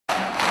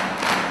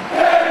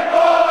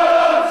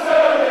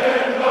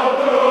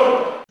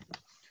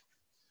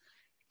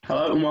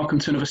welcome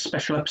to another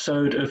special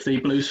episode of the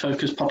Blues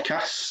Focus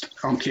podcast.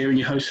 I'm Kieran,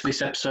 your host for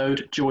this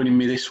episode. Joining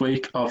me this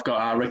week, I've got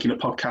our regular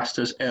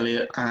podcasters,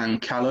 Elliot and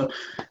Callum,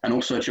 and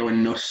also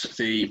joining us,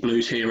 the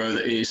Blues hero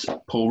that is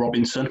Paul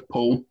Robinson.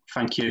 Paul,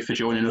 thank you for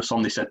joining us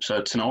on this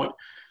episode tonight.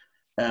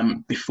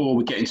 Before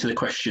we get into the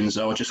questions,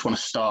 though, I just want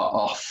to start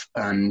off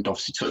and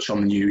obviously touch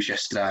on the news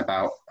yesterday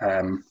about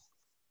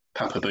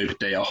Papa Bouba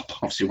Diop,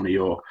 obviously one of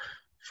your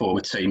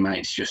former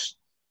teammates. Just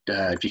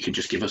if you could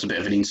just give us a bit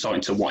of an insight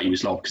into what he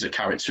was like as a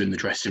character in the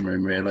dressing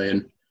room, really,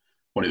 and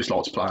what it was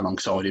like to play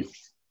alongside him.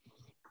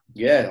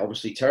 Yeah,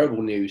 obviously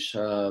terrible news.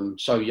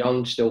 So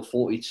young, still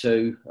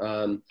 42.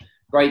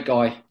 Great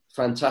guy,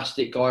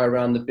 fantastic guy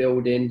around the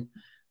building.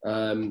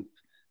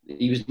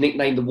 He was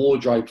nicknamed the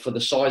wardrobe for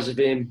the size of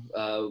him,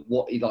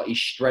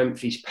 his strength,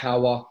 his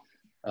power.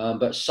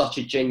 But such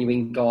a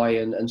genuine guy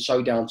and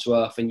so down to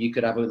earth, and you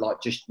could have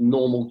just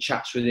normal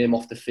chats with him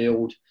off the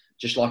field,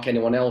 just like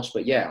anyone else.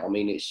 But yeah, I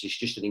mean, it's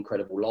just an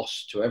incredible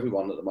loss to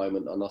everyone at the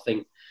moment. And I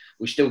think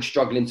we're still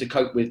struggling to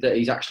cope with that.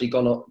 He's actually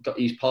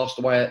he's passed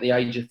away at the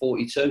age of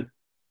 42.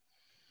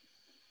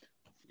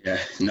 Yeah,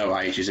 no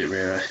age is it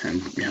really?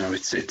 And,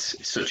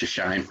 it's such a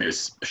shame. It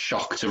was a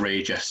shock to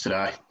read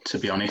yesterday, to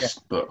be honest.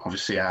 Yeah. But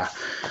obviously our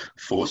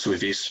thoughts are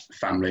with his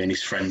family and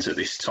his friends at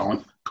this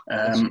time.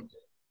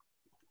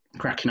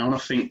 Cracking on, I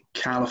think,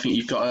 Cal,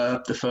 you've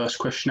got the first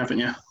question, haven't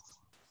you?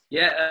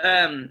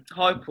 Yeah,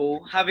 hi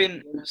Paul.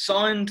 Having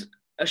signed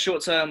a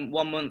short-term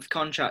 1-month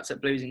contract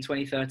at Blues in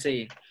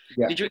 2013,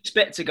 Did you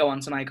expect to go on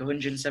to make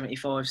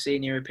 175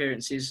 senior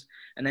appearances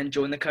and then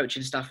join the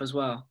coaching staff as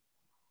well?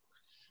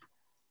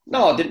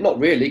 No, I did not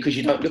really, because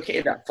you don't look at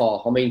it that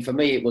far. I mean, for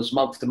me, it was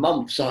month to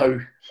month, so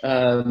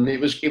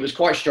it was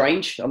quite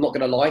strange. I'm not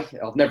going to lie.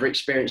 I've never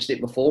experienced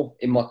it before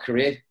in my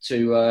career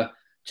to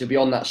be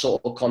on that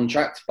sort of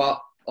contract,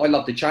 but I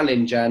love the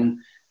challenge, and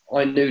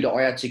I knew that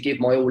I had to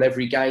give my all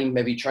every game,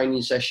 every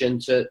training session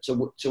to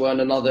earn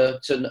another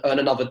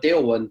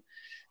deal. And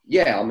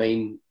yeah, I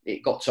mean,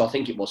 it got to, I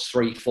think it was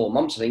 3-4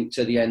 months,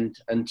 to the end,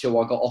 until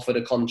I got offered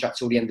a contract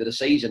till the end of the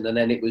season. And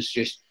then it was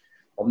just,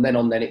 from then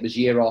on, it was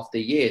year after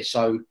year.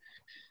 So,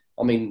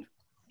 I mean,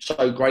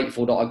 so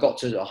grateful that I got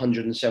to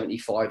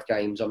 175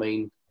 games. I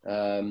mean,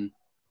 it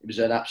was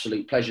an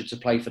absolute pleasure to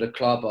play for the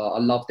club. I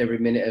loved every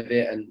minute of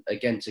it. And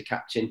again, to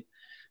captain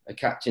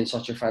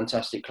such a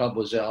fantastic club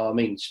was,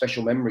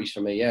 special memories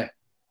for me, yeah.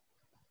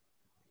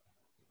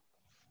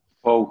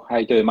 Well, how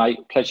you doing, mate?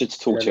 Pleasure to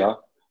talk to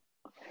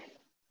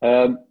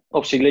you.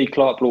 Obviously, Lee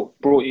Clark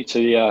brought you to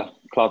the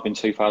club in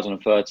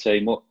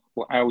 2013.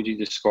 How would you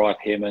describe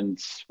him, and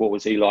what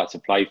was he like to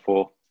play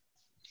for?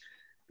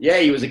 Yeah,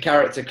 he was a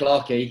character,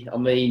 Clarky. I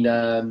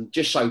mean,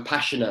 just so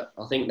passionate.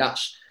 I think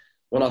that's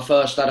when I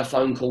first had a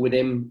phone call with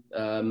him.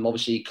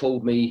 Obviously, he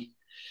called me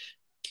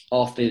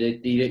after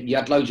he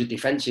had loads of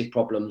defensive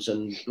problems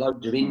and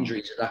loads of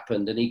injuries had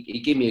happened. And he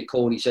gave me a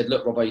call. He said,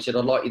 "Look, Robbo," he said,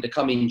 "I'd like you to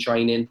come in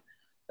training.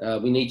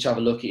 We need to have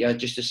a look at you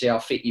just to see how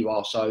fit you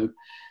are." So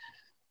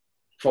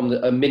from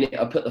a minute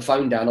I put the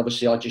phone down,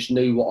 obviously I just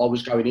knew what I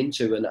was going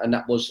into. And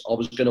that was, I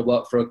was going to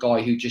work for a guy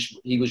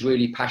he was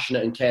really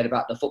passionate and cared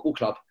about the football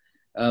club.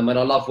 And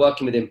I love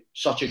working with him.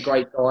 Such a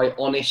great guy,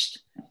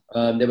 honest.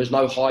 There was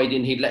no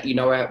hiding. He'd let you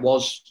know how it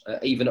was,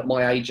 even at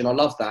my age. And I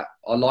love that.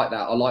 I like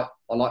that.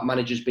 I like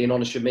managers being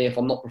honest with me. If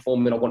I'm not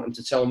performing, I want them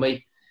to tell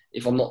me.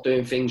 If I'm not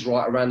doing things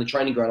right around the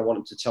training ground, I want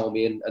them to tell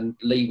me. And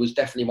Lee was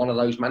definitely one of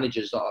those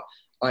managers that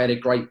I had a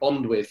great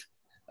bond with.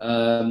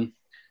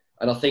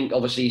 And I think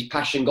obviously his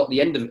passion got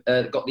the end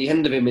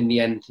of him in the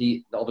end.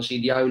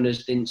 Obviously the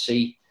owners didn't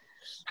see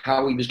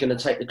how he was going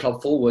to take the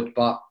club forward,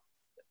 but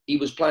he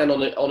was playing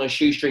on a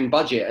shoestring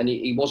budget, and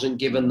he wasn't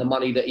given the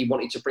money that he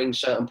wanted to bring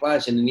certain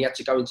players in, and he had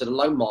to go into the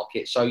loan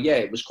market. So yeah,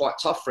 it was quite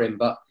tough for him,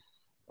 but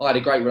I had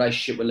a great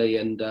relationship with Lee,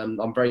 and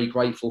I'm very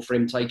grateful for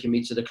him taking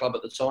me to the club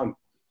at the time.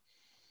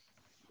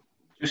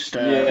 Just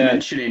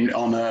mentioning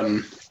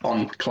on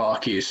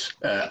Clarkie's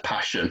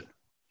passion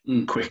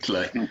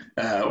quickly.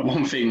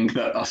 One thing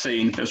that I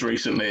seen as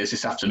recently as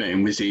this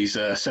afternoon was his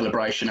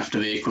celebration after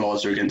the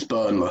equaliser against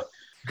Burnley,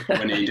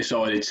 when he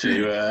decided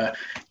to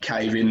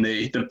cave in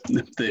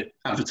the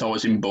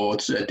advertising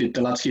boards. Did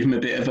the lads give him a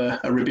bit of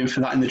a ribbon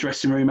for that in the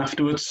dressing room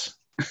afterwards?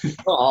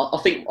 I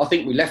think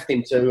we left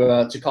him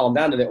to calm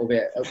down a little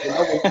bit.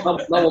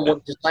 No one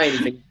wanted to say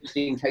anything, just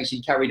in case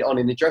he carried it on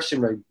in the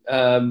dressing room.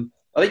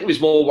 I think he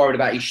was more worried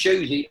about his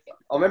shoes.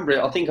 I remember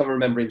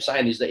him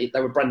saying that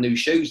they were brand new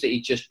shoes that he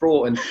just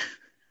brought, and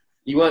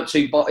he weren't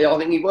too bothered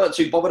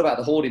about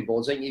the hoarding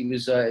boards. I think he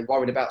was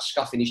worried about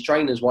scuffing his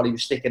trainers while he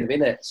was sticking them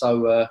in it.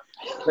 So,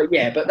 but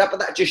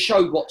that just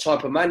showed what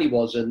type of man he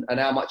was and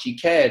how much he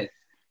cared.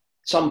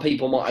 Some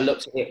people might have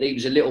looked at it, he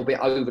was a little bit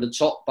over the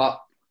top,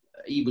 but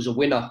he was a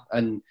winner.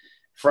 And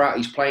throughout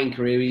his playing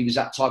career, he was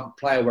that type of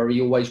player where he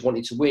always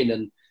wanted to win,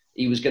 and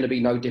he was going to be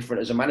no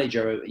different as a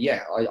manager.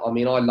 Yeah, I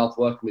mean, I love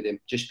working with him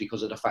just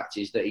because of the fact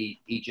is that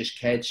he just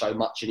cared so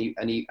much,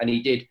 and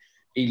he did.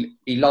 He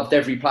loved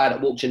every player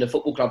that walked in the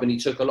football club, and he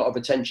took a lot of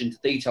attention to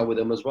detail with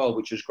them as well,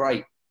 which was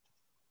great.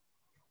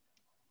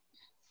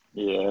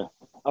 Yeah,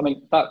 I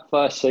mean, that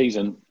first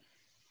season,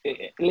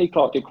 Lee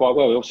Clark did quite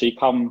well. Obviously,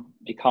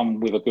 he come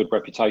with a good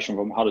reputation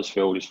from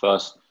Huddersfield. I think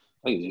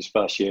it was his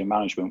first year in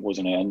management,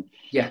 wasn't it? And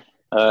yeah,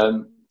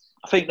 I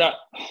think that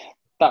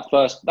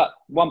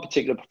one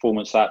particular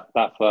performance that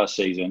first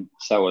season,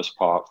 Selhurst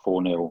Park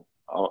 4-0.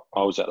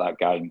 I was at that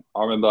game.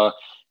 I remember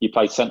you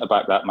played centre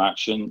back that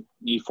match, and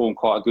you formed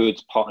quite a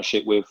good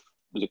partnership with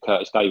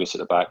Curtis Davis at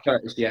the back.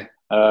 Curtis, yeah.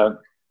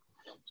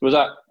 Was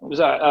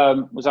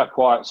that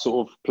quite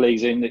sort of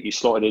pleasing that you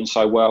slotted in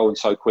so well and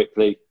so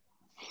quickly?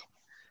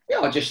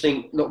 Yeah, I just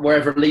think look,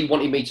 wherever Lee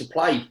wanted me to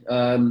play.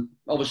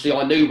 Obviously,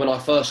 I knew when I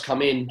first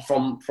come in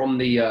from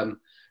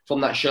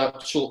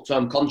that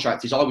short-term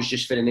contract is I was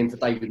just filling in for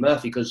David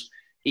Murphy because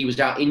he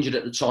was out injured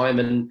at the time.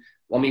 And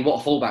I mean,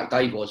 what a fullback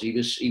Dave was.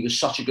 He was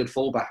such a good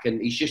fullback,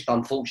 and he's just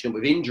unfortunate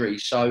with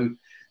injuries. So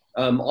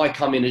I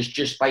come in as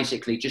just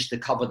basically just to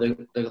cover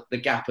the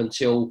gap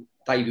until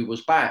David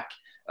was back.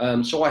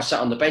 So I sat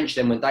on the bench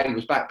then when David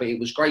was back, but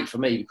it was great for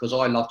me because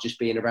I love just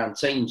being around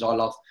teams. I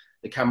love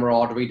the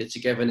camaraderie, the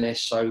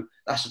togetherness. So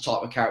that's the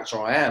type of character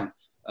I am.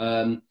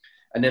 And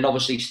then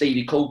obviously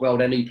Stevie Caldwell,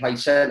 then who played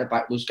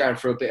centre-back, was going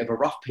through a bit of a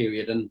rough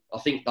period. And I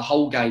think the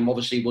whole game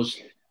obviously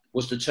was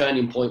the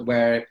turning point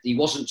where he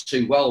wasn't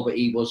too well, but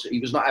he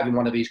was not having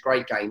one of his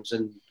great games.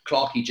 And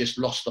Clarkey just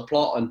lost the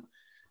plot and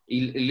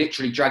he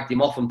literally dragged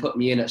him off and put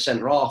me in at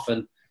centre-half.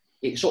 And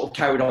it sort of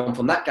carried on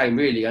from that game,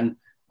 really. And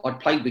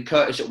I'd played with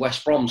Curtis at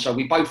West Brom, so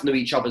we both knew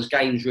each other's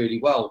games really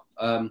well.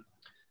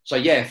 So,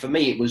 yeah, for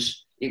me, it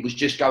was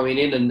just going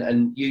in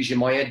and using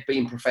my head,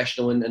 being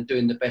professional and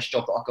doing the best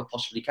job that I could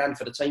possibly can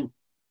for the team.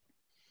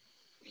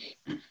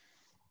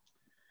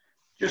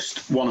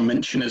 Just want to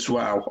mention as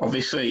well,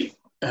 obviously,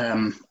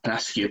 and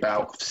ask you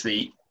about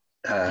the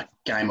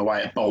game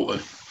away at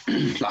Bolton,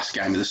 last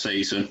game of the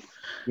season.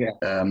 Yeah.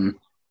 2-0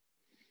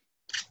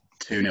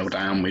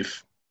 down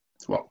with,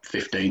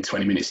 15,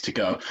 20 minutes to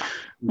go.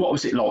 What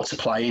was it like to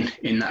play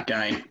in that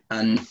game?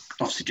 And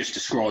obviously just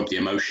describe the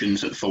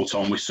emotions at the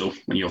full-time whistle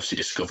when you obviously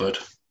discovered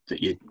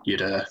that you'd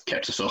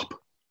kept us up.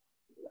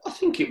 I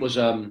think it was,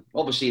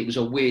 obviously it was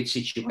a weird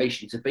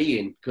situation to be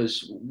in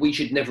because we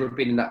should never have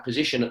been in that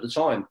position at the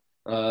time.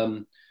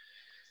 Going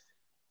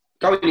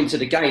into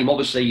the game,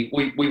 obviously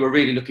we were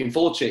really looking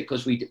forward to it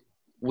because we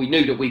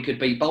knew that we could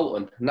beat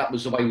Bolton and that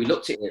was the way we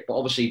looked at it. But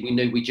obviously we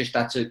knew we just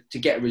had to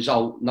get a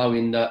result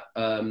knowing that,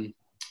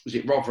 was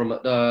it Rotherham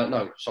at the...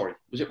 No, sorry.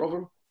 Was it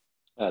Rotherham?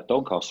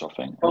 Doncaster, I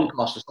think.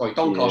 Doncaster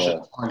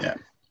at the time. Yeah,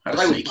 I had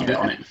a sneaky bet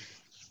on it.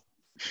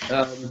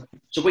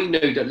 So we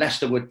knew that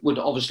Leicester would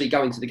obviously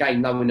go into the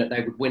game knowing that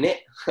they would win it.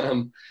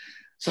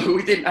 So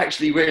we didn't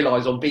actually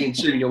realise on being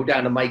 2-0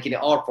 down and making it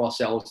hard for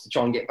ourselves to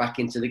try and get back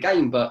into the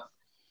game. But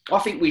I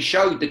think we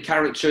showed the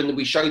character and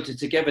we showed the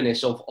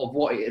togetherness of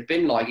what it had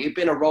been like. It had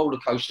been a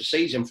rollercoaster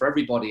season for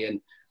everybody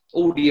and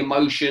all the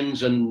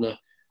emotions and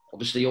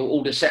obviously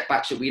all the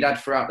setbacks that we'd had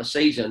throughout the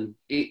season.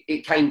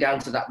 It came down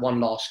to that one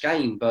last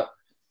game, but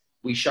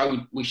we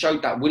showed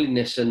that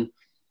willingness and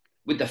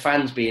with the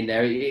fans being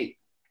there,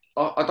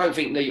 I don't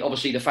think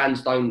obviously the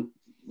fans don't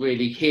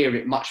really hear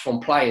it much from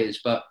players,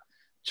 but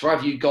to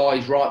have you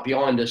guys right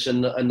behind us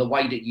and the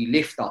way that you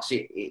lift us,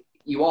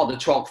 you are the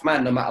 12th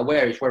man no matter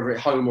where it's, whether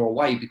it's home or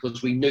away,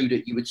 because we knew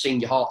that you would sing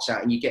your hearts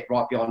out and you get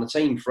right behind the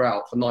team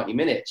throughout for 90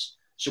 minutes.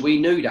 So we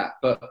knew that,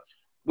 but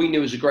we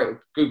knew as a great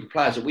group of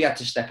players that we had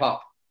to step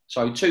up.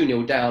 So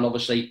 2-0 down,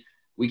 obviously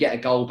we get a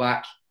goal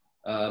back.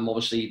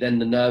 Obviously then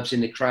the nerves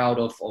in the crowd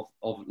of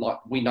like,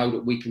 we know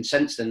that we can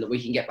sense then that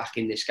we can get back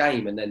in this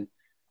game. And then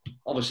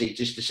obviously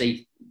just to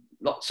see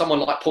someone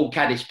like Paul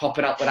Caddis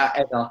popping up with that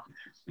header,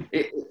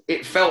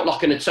 it felt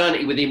like an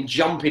eternity with him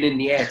jumping in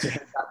the air to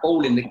hit that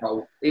ball in the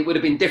goal. It would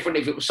have been different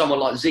if it was someone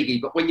like Ziggy,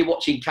 but when you're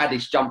watching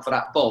Caddis jump for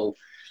that ball,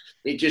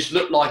 it just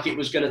looked like it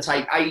was going to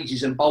take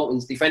ages and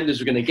Bolton's defenders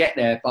were going to get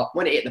there. But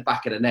when it hit the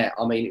back of the net,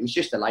 I mean, it was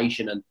just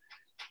elation. And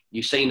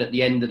you've seen at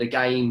the end of the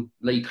game,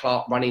 Lee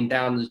Clark running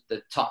down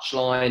the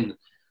touchline,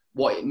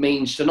 what it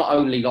means to not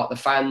only like the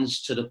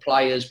fans, to the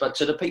players, but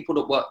to the people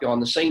that work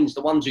behind the scenes,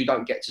 the ones who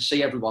don't get to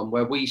see everyone,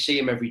 where we see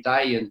them every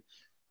day. And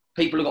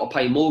people have got to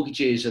pay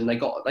mortgages and they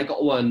got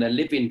to earn their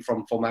living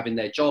from having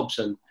their jobs.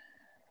 And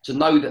to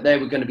know that they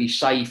were going to be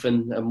safe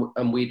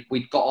and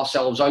we'd got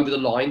ourselves over the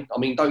line. I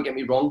mean, don't get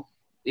me wrong.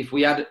 If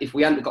we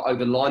hadn't got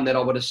over the line, then I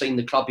would have seen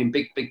the club in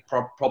big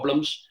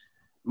problems,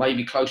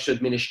 maybe close to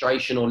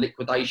administration or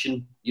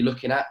liquidation you're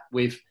looking at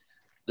with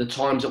the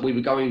times that we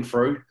were going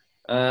through.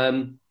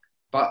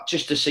 But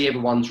just to see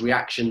everyone's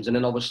reactions and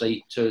then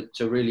obviously to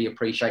really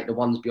appreciate the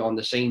ones behind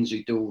the scenes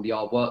who do all the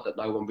hard work that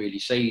no one really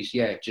sees.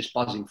 Yeah, just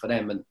buzzing for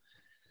them. And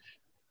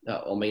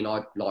I mean,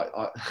 I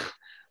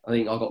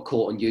think I got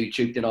caught on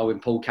YouTube, didn't I, when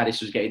Paul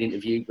Caddis was getting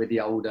interviewed with the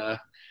old...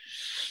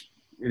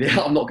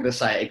 I'm not going to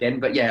say it again,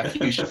 but yeah, a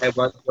few swear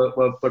words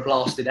were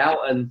blasted out.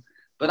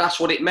 But that's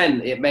what it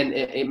meant. It meant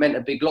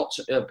a big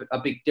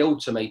deal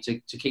to me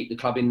to keep the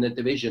club in the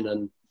division.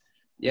 And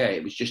yeah,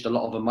 it was just a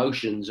lot of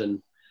emotions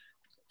and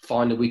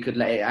finally we could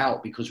let it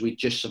out because we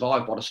just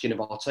survived by the skin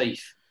of our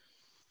teeth.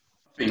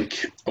 I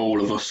think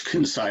all of us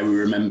can say we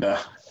remember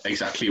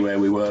exactly where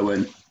we were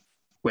when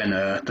when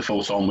the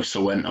full-time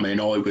whistle went. I mean,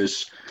 I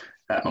was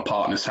at my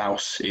partner's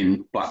house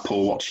in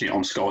Blackpool watching it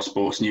on Sky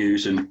Sports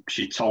News, and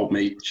she told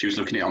me she was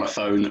looking at it on her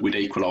phone that we'd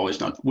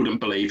equalised, and I wouldn't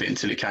believe it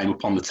until it came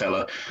up on the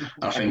teller.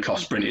 And I think I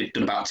sprinted,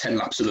 done about 10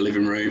 laps of the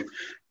living room,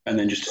 and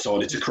then just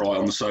decided to cry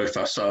on the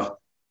sofa. So,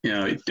 you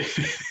know,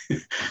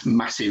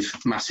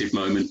 massive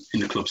moment in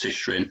the club's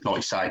history, and like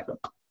you say,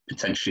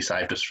 potentially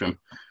saved us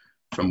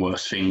from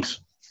worse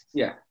things.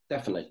 Yeah,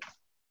 definitely,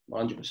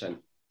 100%.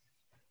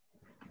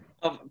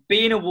 Of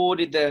being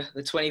awarded the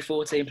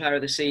 2014 Player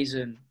of the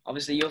Season,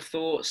 obviously your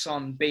thoughts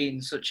on being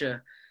such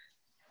a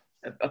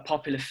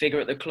popular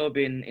figure at the club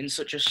in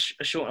such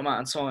a short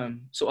amount of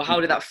time. Sort of how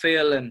did that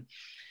feel, and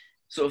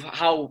sort of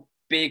how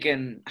big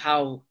and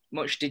how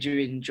much did you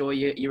enjoy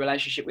your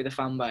relationship with the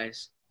fan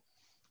base?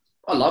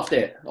 I loved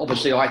it.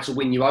 Obviously, I had to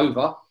win you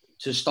over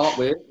to start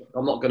with.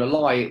 I'm not going to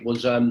lie. It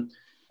was,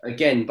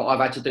 again, but I've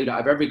had to do that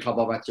at every club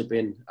I've had to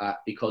been at,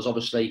 because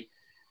obviously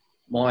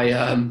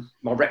my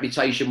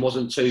reputation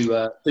wasn't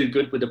too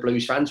good with the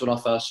Blues fans when I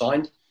first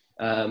signed,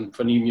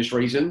 for numerous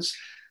reasons.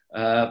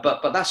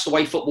 But that's the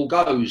way football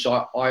goes.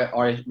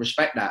 I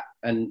respect that,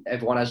 and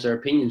everyone has their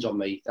opinions on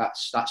me.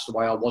 That's the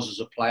way I was as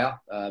a player.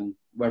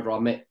 Whether I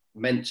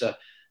meant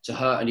to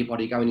hurt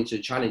anybody going into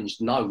the challenge,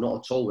 no,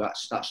 not at all.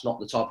 That's not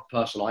the type of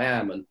person I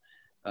am,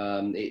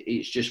 and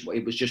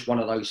it was just one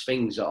of those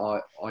things that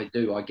I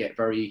do. I get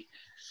very,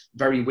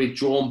 very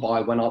withdrawn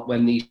by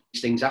when these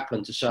things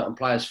happen to certain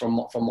players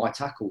from my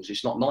tackles.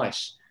 It's not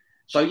nice.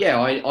 So yeah,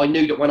 I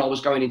knew that when I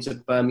was going into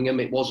Birmingham,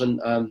 it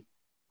wasn't.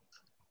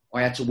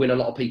 I had to win a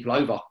lot of people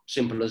over.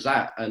 Simple as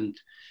that. And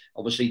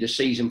obviously, the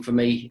season for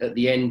me at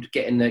the end,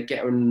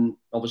 getting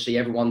obviously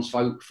everyone's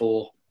vote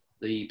for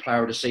the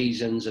Player of the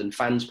Seasons and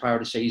fans' Player of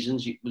the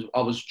Seasons,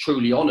 I was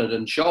truly honoured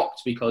and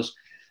shocked, because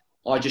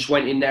I just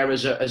went in there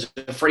as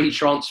a free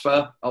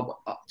transfer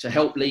to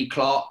help Lee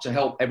Clark, to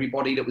help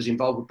everybody that was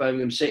involved with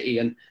Birmingham City,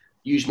 and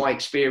use my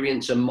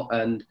experience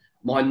and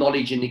my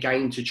knowledge in the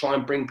game to try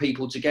and bring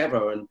people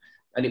together.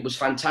 And it was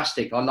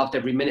fantastic. I loved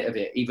every minute of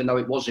it, even though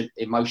it was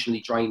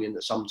emotionally draining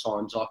at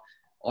sometimes.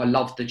 I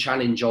loved the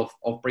challenge of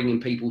bringing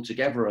people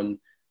together and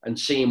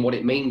seeing what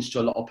it means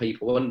to a lot of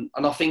people. And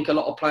I think a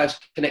lot of players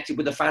connected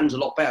with the fans a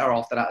lot better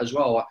after that as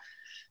well.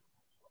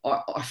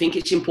 I think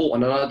it's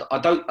important, and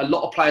a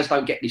lot of players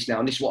don't get this now,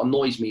 and this is what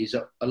annoys me, is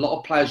that a lot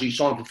of players who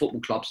sign for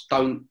football clubs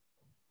don't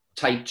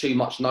take too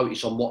much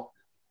notice on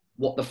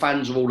what the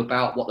fans are all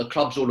about, what the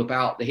club's all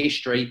about, the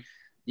history.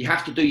 You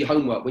have to do your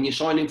homework. When you're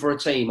signing for a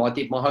team, I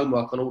did my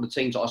homework on all the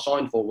teams that I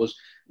signed for, was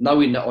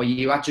knowing that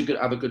you had to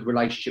have a good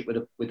relationship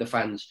with the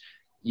fans.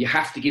 You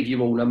have to give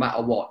your all no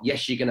matter what.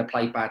 Yes, you're going to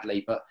play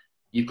badly, but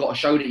you've got to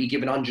show that you're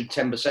giving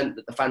 110%,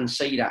 that the fans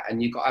see that,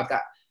 and you've got to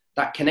have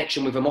that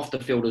connection with them off the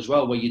field as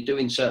well, where you're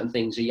doing certain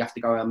things, and you have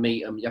to go and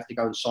meet them, you have to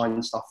go and sign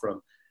stuff for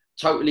them.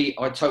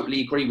 I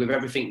totally agree with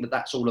everything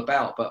that's all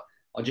about, but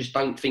I just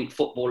don't think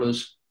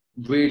footballers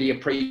really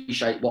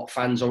appreciate what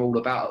fans are all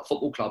about at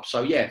football clubs.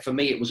 So yeah, for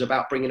me, it was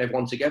about bringing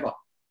everyone together.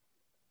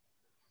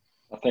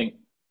 I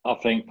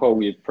think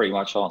Paul, you pretty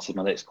much answered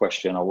my next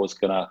question. I was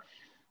gonna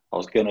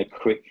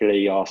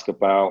quickly ask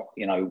about,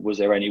 was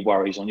there any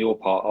worries on your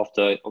part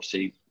after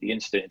obviously the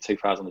incident in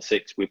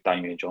 2006 with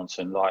Damien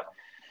Johnson? Like,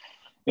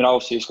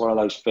 obviously it's one of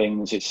those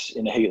things. It's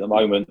in the heat of the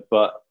moment,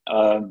 but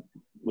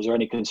was there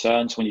any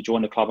concerns when you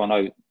joined the club? I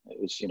know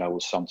it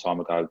was some time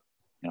ago,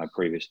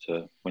 previous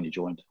to when you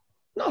joined.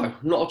 No,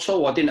 not at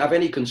all. I didn't have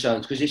any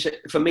concerns, because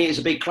for me, it's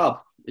a big club.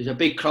 It's a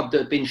big club that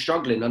had been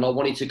struggling, and I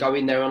wanted to go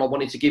in there and I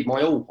wanted to give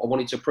my all. I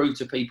wanted to prove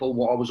to people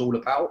what I was all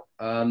about.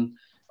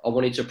 I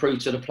wanted to prove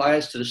to the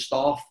players, to the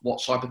staff,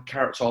 what type of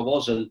character I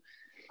was, and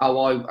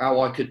how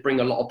I could bring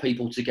a lot of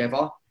people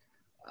together.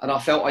 And I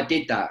felt I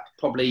did that.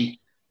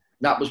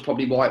 That was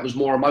probably why it was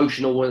more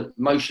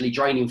emotionally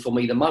draining for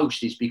me the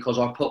most, is because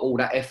I put all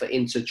that effort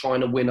into trying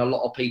to win a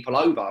lot of people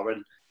over.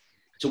 And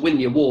to win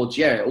the awards,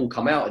 yeah, it all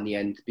come out in the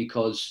end,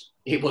 because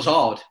it was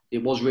hard.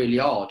 It was really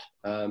hard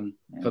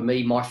for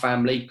me, my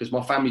family, because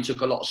my family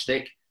took a lot of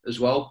stick as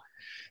well.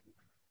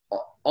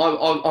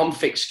 I'm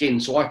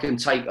thick-skinned, so I can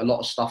take a lot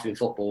of stuff in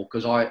football,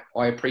 because I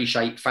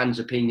appreciate fans'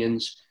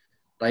 opinions.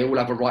 They all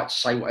have a right to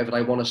say whatever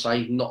they want to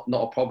say, not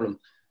a problem.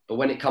 But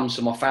when it comes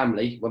to my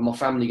family, when my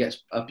family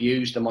gets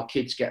abused and my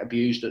kids get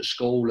abused at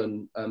school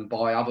and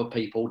by other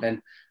people,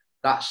 then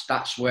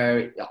that's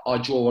where I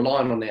draw a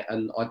line on it,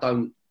 and I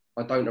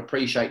don't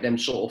appreciate them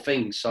sort of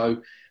things.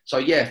 So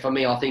yeah, for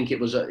me, I think it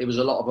was a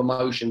lot of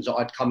emotions that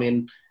I'd come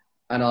in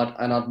and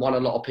I'd won a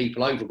lot of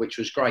people over, which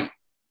was great.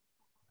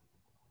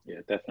 Yeah,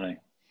 definitely.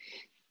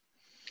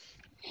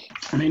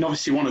 I mean,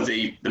 obviously, one of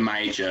the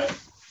major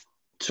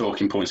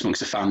talking points amongst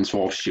the fans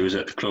whilst you was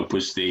at the club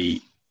was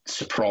the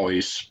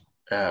surprise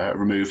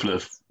removal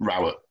of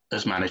Rowett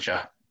as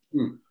manager,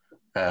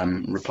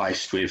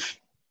 replaced with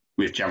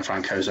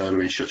Gianfranco Zola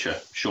in such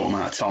a short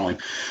amount of time.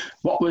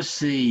 What was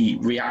the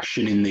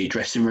reaction in the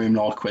dressing room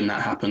like when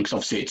that happened? Because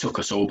obviously it took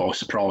us all by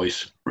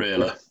surprise,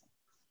 really.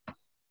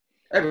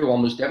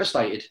 Everyone was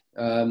devastated.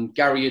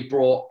 Gary had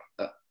brought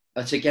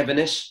a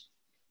togetherness.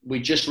 We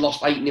just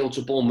lost 8-0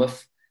 to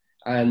Bournemouth.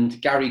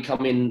 And Gary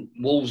come in,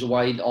 Wolves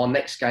away, our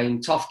next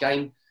game, tough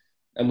game.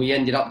 And we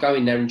ended up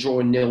going there and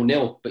drawing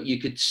 0-0. But you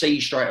could see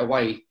straight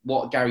away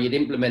what Gary had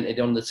implemented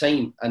on the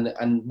team,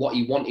 and what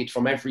he wanted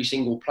from every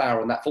single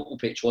player on that football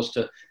pitch was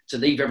to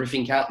leave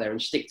everything out there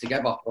and stick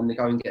together when the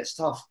going gets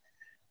tough.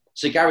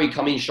 So Gary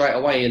come in straight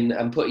away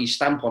and put his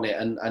stamp on it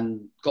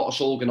and got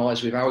us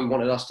organised with how he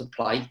wanted us to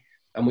play.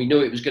 And we knew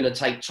it was going to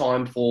take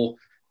time for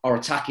our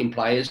attacking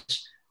players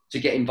to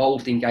get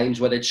involved in games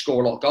where they'd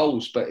score a lot of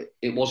goals. But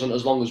it wasn't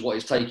as long as what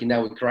it's taking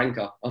now with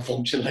Karanka,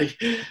 unfortunately.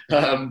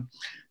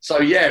 So,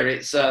 yeah,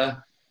 it's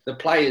the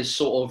players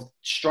sort of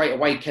straight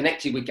away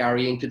connected with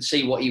Gary and could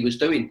see what he was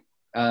doing.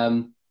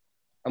 And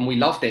we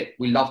loved it.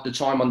 We loved the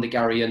time under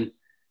Gary. And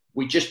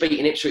we just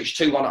beaten Ipswich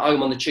 2-1 at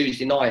home on the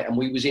Tuesday night. And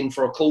we was in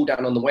for a call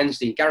down on the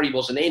Wednesday. Gary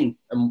wasn't in.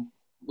 And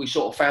we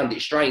sort of found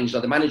it strange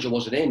that the manager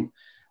wasn't in.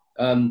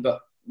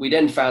 But we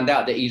then found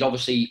out that he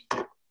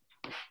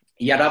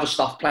had other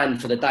stuff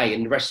planned for the day,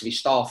 and the rest of his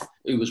staff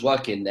who was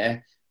working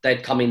there,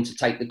 they'd come in to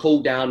take the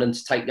call down and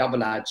to take the other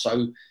lads.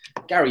 So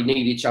Gary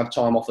needed to have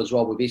time off as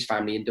well with his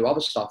family and do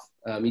other stuff.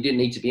 He didn't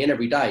need to be in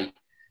every day.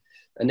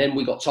 And then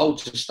we got told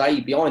to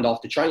stay behind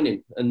after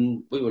training.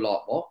 And we were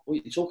like, what are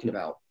you talking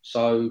about?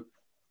 So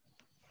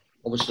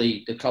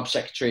obviously the club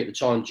secretary at the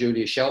time,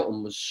 Julia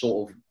Shelton, was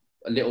sort of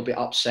a little bit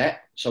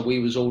upset. So we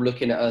was all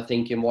looking at her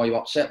thinking, why are you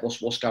upset?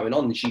 What's going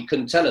on? And she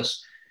couldn't tell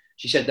us.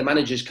 She said, the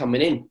manager's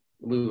coming in.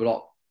 We were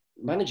like,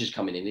 manager's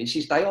coming in, it's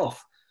his day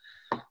off.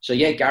 So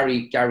yeah,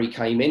 Gary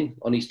came in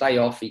on his day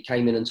off. He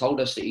came in and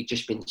told us that he'd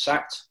just been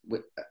sacked,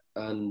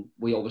 and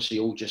we obviously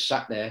all just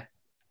sat there,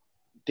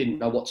 didn't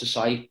know what to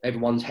say.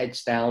 Everyone's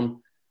heads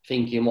down,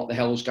 thinking what the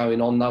hell's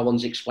going on. No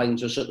one's explained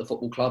to us at the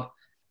football club.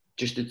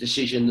 Just a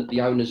decision that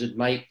the owners had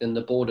made and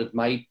the board had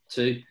made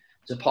to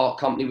part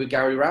company with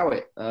Gary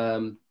Rowett.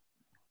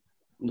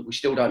 We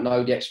still don't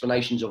know the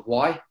explanations of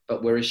why,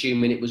 but we're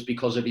assuming it was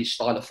because of his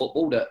style of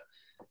football that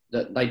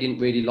they didn't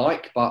really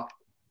like. But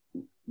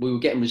we were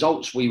getting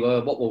results. We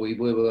were, what were we?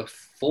 We were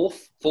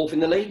fourth in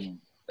the league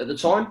at the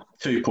time.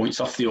 2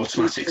 points off the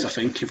automatics, I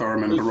think, if I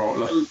remember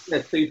rightly.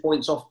 Yeah, 2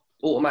 points off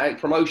automatic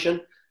promotion.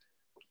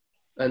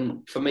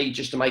 And for me,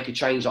 just to make a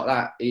change like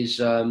that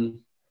is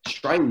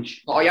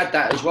strange. But I had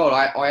that as well.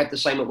 I had the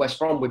same at West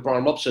Brom with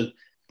Brian Robson.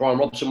 Brian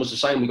Robson was the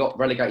same. We got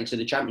relegated to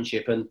the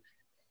Championship, and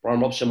Brian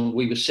Robson,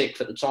 we were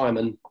sixth at the time,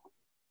 and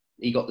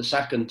he got the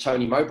sack, and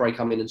Tony Mowbray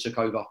come in and took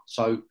over.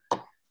 So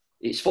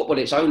it's football,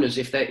 it's owners.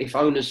 If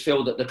owners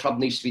feel that the club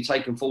needs to be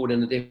taken forward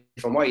in a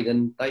different way,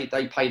 then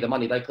they pay the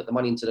money, they put the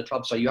money into the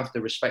club. So you have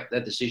to respect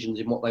their decisions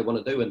in what they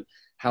want to do and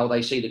how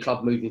they see the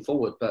club moving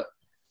forward. But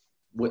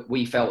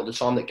we felt at the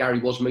time that Gary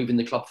was moving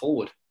the club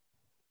forward.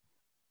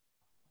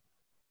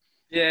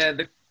 Yeah,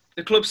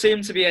 the club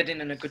seemed to be heading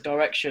in a good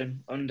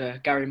direction under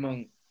Gary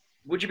Monk.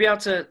 Would you be able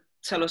to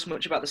tell us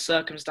much about the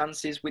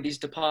circumstances with his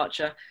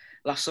departure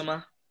last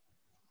summer?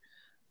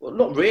 Well,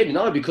 not really,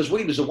 no, because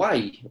we was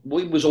away.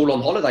 We was all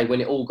on holiday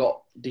when it all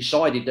got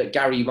decided that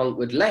Gary Monk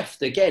had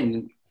left.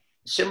 Again,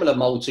 similar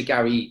mould to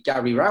Gary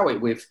Rowett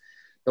with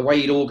the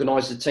way he'd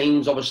organised the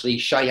teams. Obviously,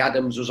 Shay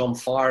Adams was on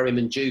fire, him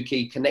and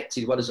Dukey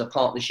connected well as a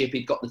partnership.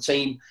 He'd got the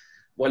team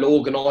well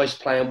organised,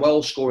 playing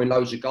well, scoring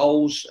loads of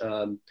goals.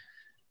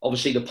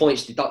 Obviously, the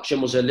points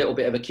deduction was a little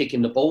bit of a kick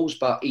in the balls,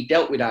 but he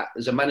dealt with that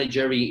as a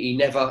manager. He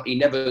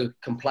never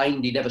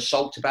complained. He never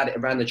sulked about it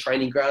around the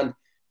training ground.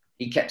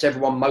 He kept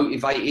everyone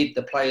motivated.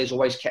 The players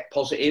always kept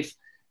positive.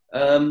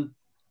 And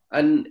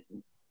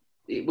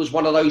it was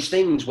one of those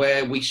things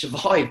where we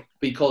survived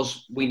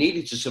because we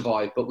needed to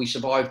survive, but we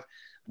survived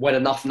well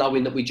enough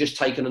knowing that we'd just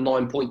taken a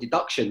 9-point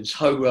deduction.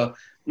 So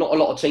not a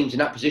lot of teams in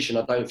that position,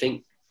 I don't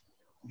think,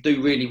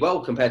 do really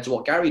well compared to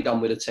what Gary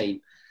done with the team.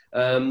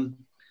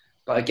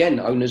 But again,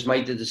 owners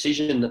made the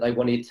decision that they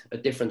wanted a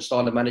different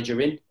style of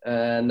manager in,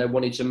 and they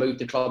wanted to move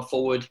the club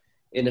forward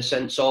in a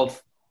sense of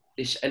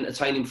this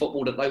entertaining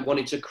football that they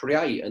wanted to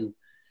create. And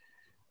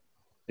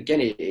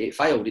again, it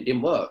failed. It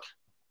didn't work.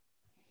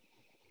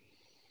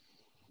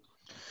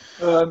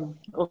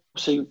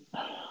 Obviously,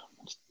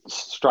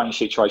 strange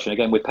situation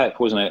again with Pep,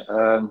 wasn't it?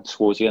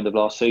 Towards the end of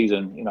last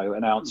season,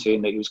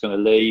 announcing that he was going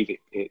to leave.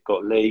 It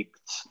got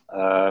leaked.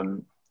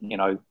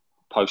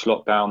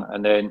 Post-lockdown,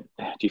 and then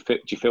do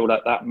you feel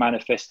that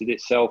manifested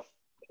itself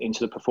into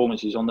the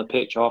performances on the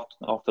pitch after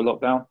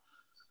lockdown?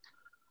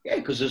 Yeah,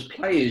 because as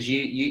players,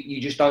 you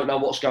just don't know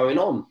what's going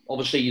on.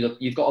 Obviously,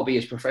 you've got to be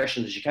as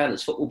professional as you can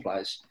as football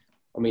players.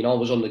 I mean, I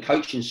was on the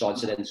coaching side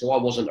then, so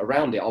I wasn't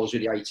around it. I was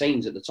with the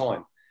 18s at the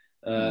time.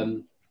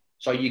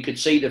 So you could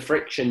see the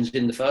frictions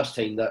in the first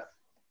team that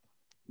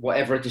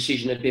whatever a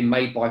decision had been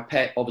made by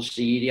Pep,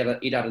 obviously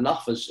he'd had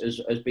enough as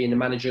being the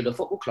manager of the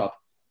football club.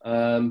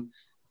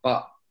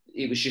 But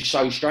it was just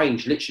so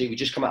strange. Literally, we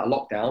just come out of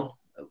lockdown.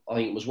 I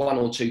think it was 1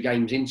 or 2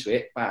 games into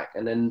it back,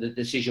 and then the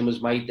decision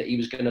was made that he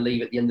was going to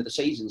leave at the end of the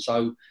season.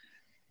 So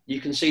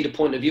you can see the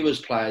point of view as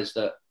players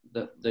that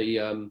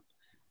they're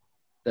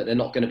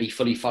not going to be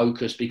fully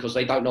focused because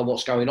they don't know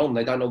what's going on.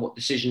 They don't know what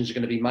decisions are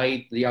going to be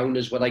made. The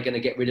owners, were they going to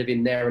get rid of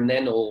him there and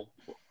then, or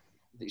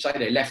they say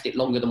they left it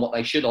longer than what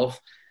they should have?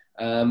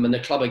 And the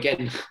club,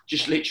 again,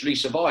 just literally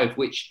survived,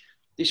 which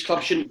this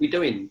club shouldn't be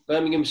doing.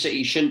 Birmingham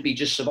City shouldn't be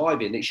just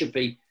surviving. It should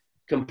be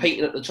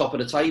competing at the top of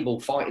the table,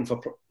 fighting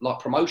for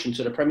promotion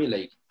to the Premier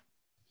League.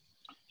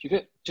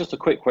 Just a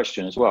quick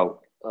question as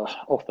well,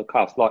 off the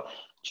cuff.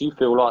 Do you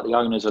feel like the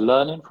owners are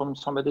learning from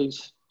some of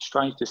these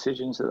strange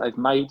decisions that they've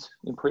made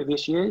in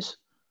previous years?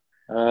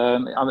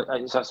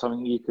 Is that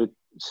something you could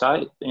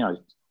say?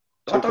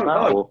 I don't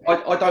know.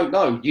 I don't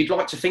know. You'd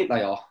like to think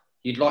they are.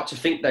 You'd like to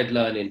think they're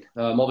learning.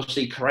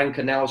 Obviously,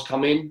 Karanka now has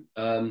come in.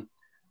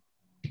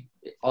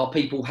 Are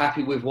people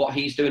happy with what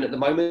he's doing at the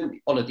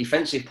moment? On a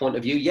defensive point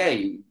of view, yeah,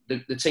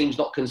 the team's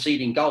not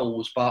conceding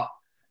goals, but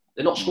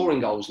they're not scoring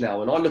goals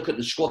now. And I look at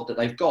the squad that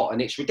they've got,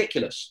 and it's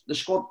ridiculous. The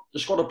squad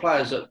of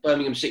players that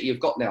Birmingham City have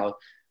got now,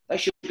 they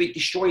should be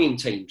destroying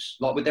teams,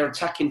 like with their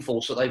attacking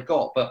force that they've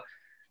got. But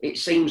it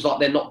seems like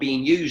they're not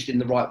being used in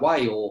the right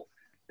way, or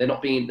they're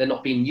not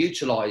being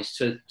utilised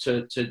to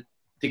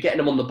getting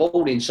them on the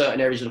ball in certain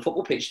areas of the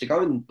football pitch to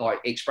go and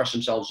express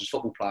themselves as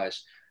football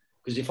players.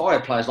 Because if I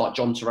had players like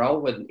John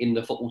Terrell in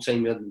the football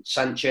team, and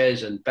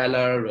Sanchez and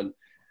Bella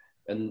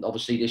and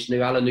obviously this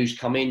new Alan who's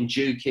come in,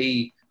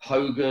 Juki,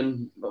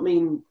 Hogan,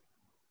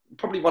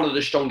 probably one of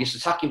the strongest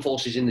attacking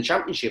forces in the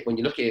Championship when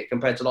you look at it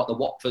compared to the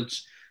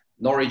Watfords,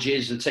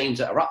 Norwiches, the teams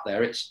that are up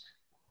there.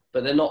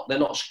 But they're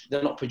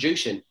not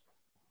producing.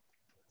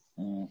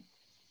 Then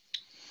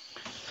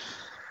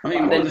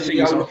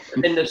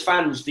there's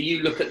fans. Do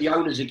you look at the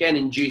owners again?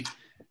 And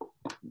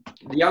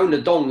the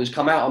owner Dong has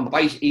come out and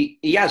basically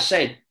he has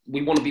said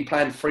we want to be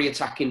playing free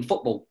attacking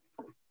football.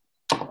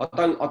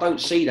 I don't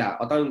see that.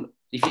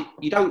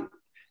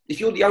 If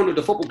you're the owner of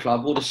the football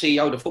club or the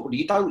CEO of the football,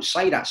 you don't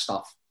say that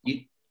stuff.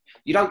 You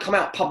don't come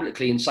out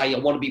publicly and say I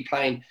want to be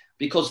playing,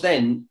 because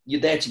then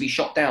you're there to be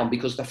shot down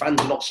because the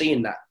fans are not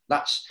seeing that.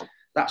 That's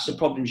the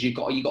problems you've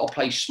got. You got to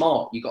play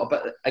smart.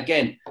 But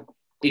again,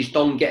 is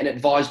Don getting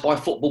advised by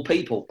football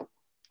people?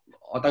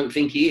 I don't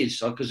think he is,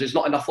 because there's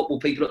not enough football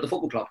people at the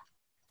football club.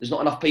 There's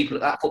not enough people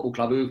at that football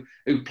club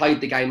who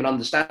played the game and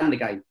understand the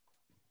game.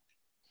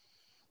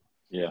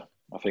 Yeah,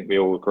 I think we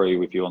all agree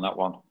with you on that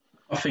one.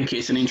 I think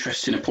it's an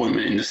interesting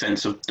appointment in the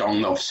sense of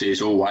Dong obviously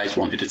has always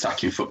wanted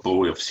attacking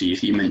football. Obviously,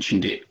 you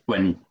mentioned it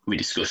when we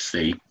discussed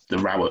the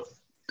Rowett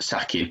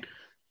sacking.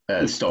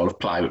 The style of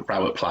play that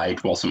Rowett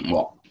played wasn't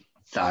what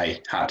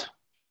they had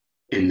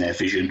in their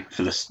vision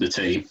for the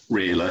team,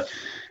 really.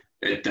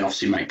 It then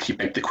obviously makes you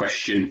beg the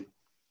question,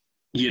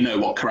 you know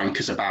what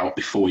Karanka's about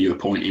before you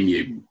appoint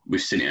him.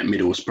 We've seen it at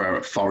Middlesbrough,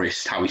 at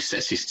Forest, how he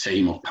sets his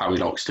team up, how he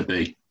likes to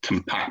be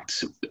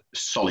compact,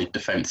 solid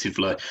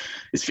defensively.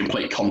 It's a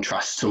complete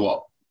contrast to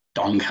what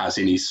Dong has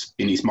in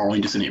his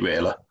mind, isn't it,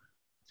 really?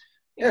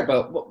 Yeah,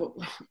 but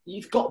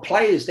you've got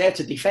players there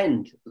to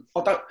defend.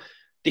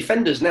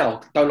 Defenders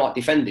now don't like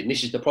defending.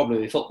 This is the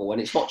problem in football,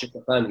 and it's not just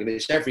at Birmingham,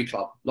 it's every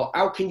club.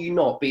 How can you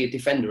not be a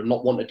defender and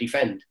not want to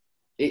defend?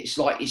 It's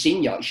it's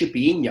in you. It should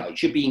be in you. It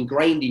should be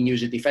ingrained in you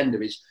as a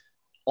defender.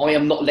 I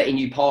am not letting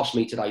you pass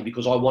me today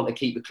because I want to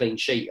keep a clean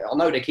sheet. I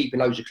know they're keeping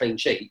loads of clean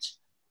sheets,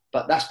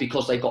 but that's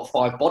because they've got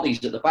 5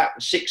 bodies at the back,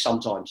 6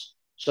 sometimes.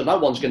 So no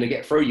one's going to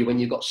get through you when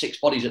you've got 6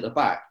 bodies at the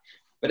back.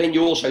 But then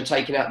you're also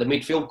taking out the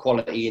midfield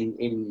quality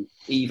in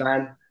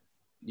Ivan.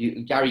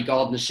 Gary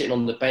Gardner's sitting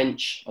on the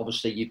bench.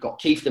 Obviously, you've got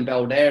Keith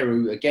Bell there,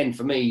 who, again,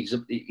 for me,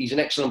 he's an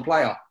excellent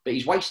player, but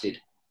he's wasted.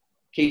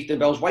 Keith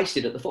Bell's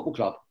wasted at the football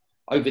club.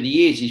 Over the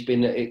years, he's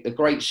been a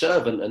great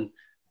servant, and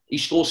he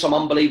scored some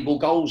unbelievable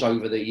goals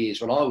over the years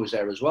when I was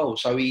there as well.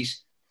 So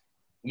he's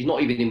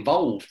not even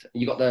involved.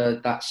 You've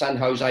got that San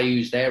Jose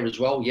who's there as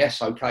well.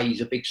 Yes, okay,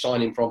 he's a big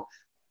signing from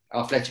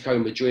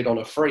Atletico Madrid on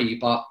a free,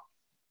 but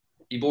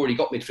you've already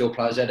got midfield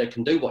players there that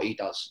can do what he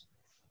does.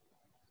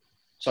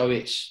 So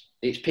it's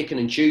picking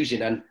and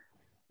choosing. And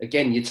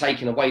again, you're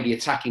taking away the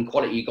attacking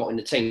quality you got in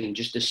the team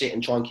just to sit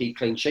and try and keep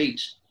clean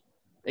sheets.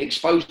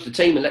 Expose the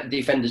team and let the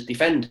defenders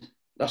defend.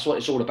 That's what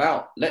it's all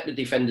about. Let the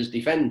defenders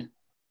defend.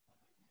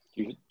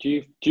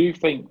 Do you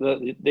think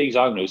that these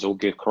owners will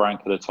give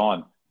Karanka the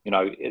time?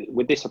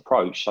 With this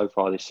approach so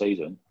far this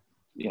season,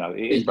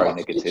 it is very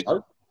negative.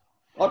 So.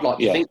 I'd like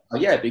to think so,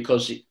 yeah,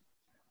 because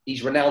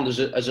he's renowned as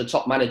a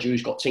top manager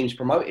who's got teams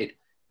promoted.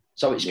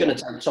 So it's going to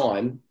take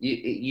time.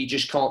 You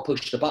just can't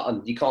push the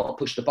button. You can't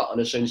push the button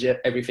as soon as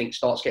everything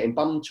starts getting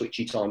bum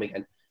twitchy time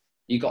again.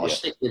 You've got to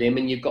stick with him,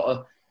 and you've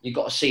got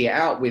to see it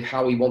out with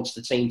how he wants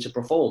the team to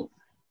perform.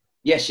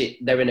 Yes,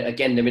 they're in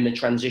a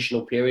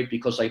transitional period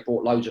because they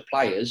bought loads of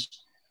players,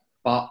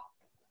 but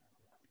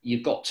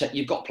you've got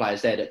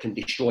players there that can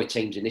destroy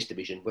teams in this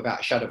division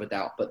without a shadow of a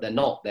doubt. But they're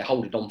not. They're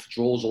holding on for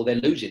draws or they're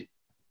losing.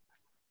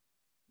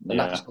 And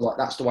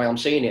that's the way I'm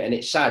seeing it. And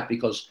it's sad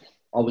because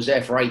I was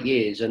there for 8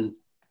 years and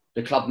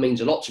the club means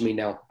a lot to me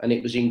now. And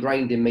it was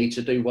ingrained in me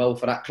to do well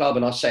for that club.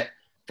 And I set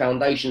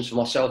foundations for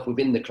myself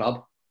within the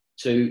club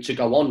to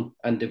go on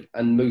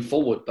and move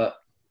forward. But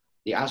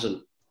it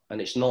hasn't. And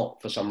it's not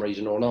for some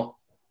reason or not.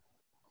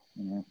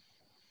 Yeah.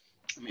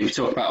 We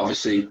talk about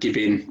obviously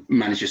giving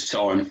managers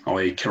time,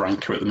 i.e.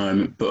 Karanka at the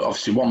moment, but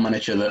obviously one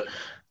manager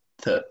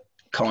that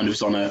kind of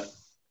was on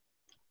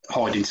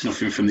hiding to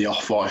nothing from the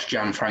off-whites,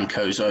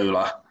 Gianfranco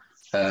Zola.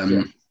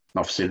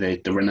 Obviously,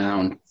 the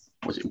renowned,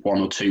 was it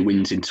 1 or 2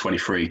 wins in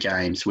 23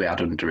 games we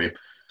had under him.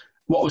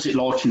 What was it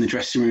like in the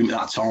dressing room at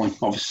that time?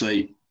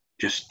 Obviously,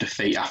 just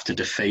defeat after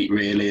defeat,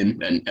 really,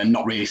 and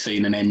not really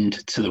seeing an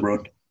end to the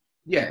run.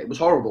 Yeah, it was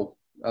horrible.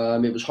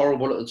 It was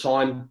horrible at the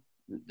time.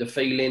 The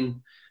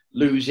feeling,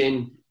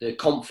 losing, the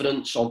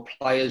confidence of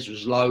players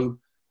was low.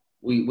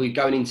 We're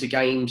going into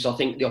games. I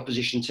think the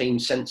opposition team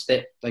sensed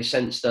it. They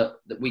sensed that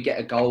we get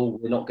a goal,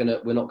 we're not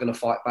gonna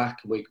fight back.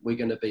 We're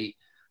gonna be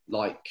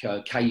like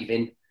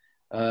caving.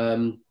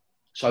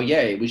 So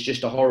yeah, it was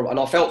just a horrible. And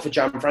I felt for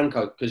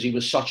Gianfranco because he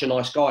was such a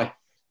nice guy.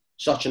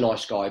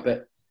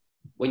 But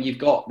when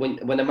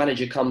when a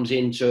manager comes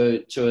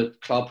into a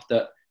club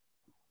that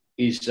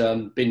is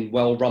been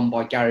well run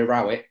by Gary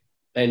Rowett,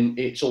 then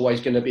it's always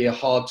going to be a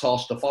hard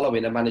task to follow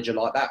in a manager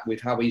like that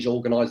with how he's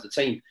organised the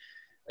team.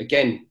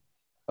 Again,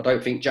 I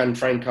don't think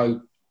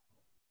Gianfranco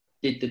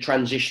did the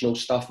transitional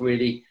stuff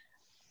really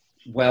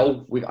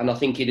well, and I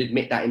think he'd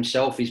admit that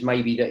himself, is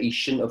maybe that he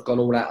shouldn't have gone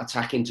all out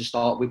attacking to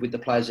start with the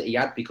players that he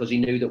had, because he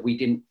knew that we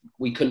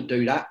couldn't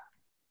do that.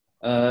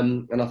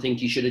 And I think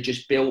he should have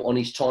just built on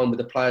his time with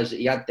the players that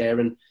he had there,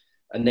 and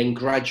then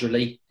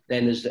gradually,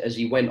 then as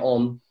he went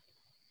on,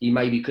 he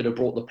maybe could have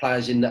brought the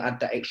players in that had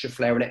that extra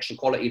flair and extra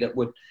quality that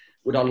would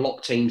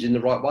unlock teams in the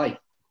right way.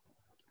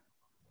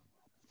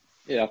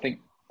 Yeah, I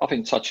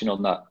think touching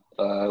on that,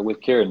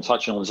 with Kieran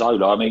touching on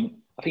Zola, I think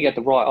he had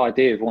the right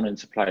idea of wanting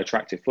to play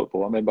attractive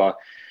football. I remember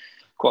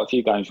quite a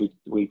few games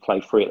we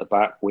played 3 at the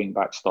back, wing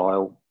back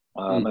style.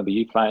 I remember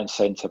you playing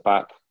centre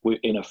back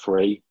in a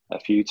 3 a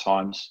few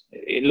times.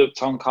 It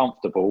looked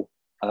uncomfortable,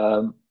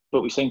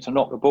 but we seemed to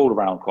knock the ball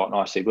around quite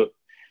nicely, but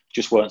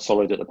just weren't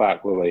solid at the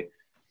back, were we?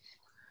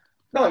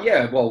 No,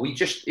 yeah. Well,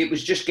 it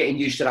was just getting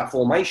used to that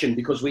formation,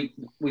 because we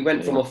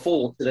went from a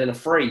 4 to then a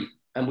 3,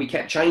 and we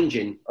kept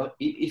changing.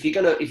 If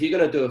you're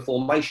gonna do a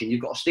formation,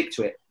 you've got to stick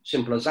to it.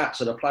 Simple as that.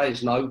 So the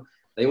players know,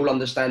 they all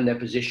understand their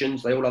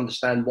positions, they all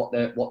understand what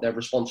their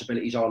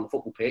responsibilities are on the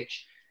football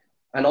pitch.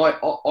 And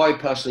I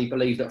personally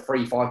believe that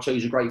 3-5-2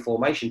 is a great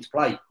formation to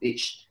play.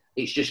 It's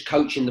just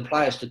coaching the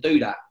players to do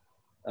that.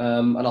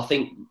 And I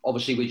think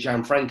obviously with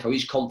Gianfranco,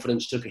 his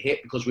confidence took a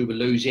hit because we were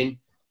losing.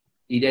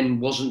 He then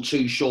wasn't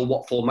too sure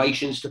what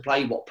formations to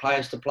play, what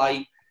players to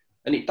play.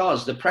 And it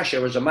does, the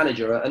pressure as a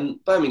manager,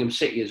 and Birmingham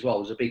City as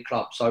well is a big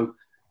club. So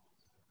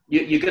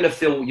you're going to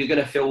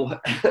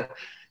feel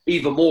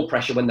even more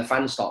pressure when the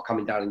fans start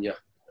coming down on you,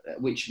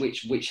 which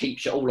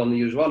heaps it all on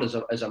you as well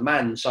as a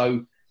man.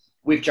 So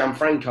with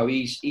Gianfranco,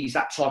 he's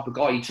that type of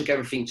guy. He took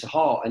everything to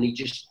heart, and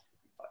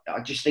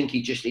I just think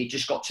he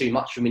just got too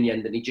much from him in the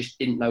end, and he just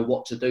didn't know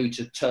what to do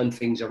to turn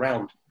things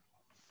around.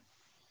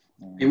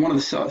 In one of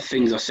the sort of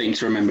things I seem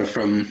to remember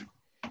from,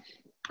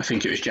 I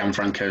think it was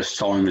Gianfranco's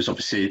time, was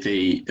obviously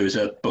there was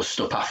a bust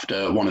up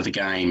after one of the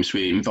games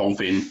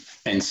involving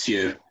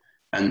NCU,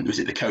 and was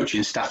it the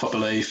coaching staff, I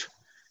believe,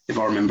 if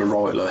I remember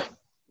rightly?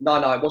 No,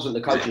 it wasn't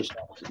the coaching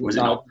staff. Was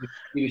it not?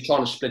 He was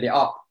trying to split it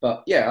up.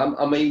 But yeah,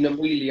 I mean,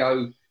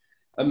 Emilio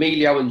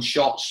and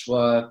Shots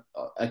were,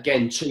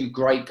 again, 2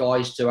 great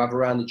guys to have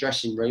around the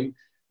dressing room.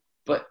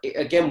 But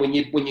again, when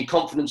your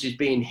confidence is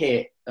being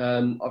hit,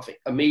 I think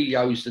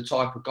Emilio's the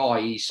type of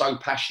guy, he's so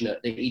passionate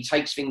that he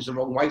takes things the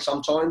wrong way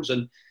sometimes,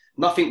 and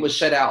nothing was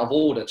said out of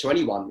order to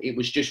anyone. It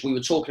was just, we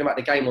were talking about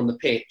the game on the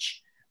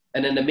pitch,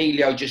 and then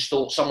Emilio just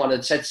thought someone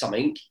had said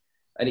something,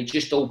 and it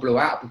just all blew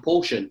out of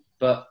proportion.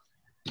 But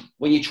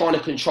when you're trying to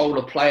control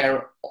a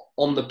player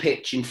on the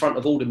pitch in front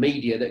of all the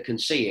media that can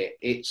see it,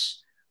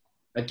 it's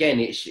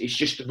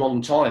just the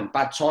wrong time,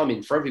 bad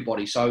timing for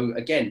everybody. So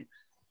again,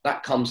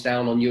 that comes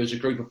down on you as a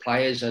group of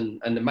players and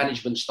the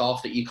management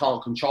staff, that you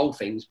can't control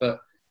things.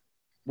 But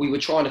we were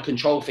trying to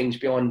control things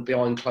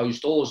behind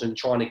closed doors and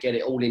trying to get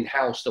it all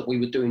in-house, that we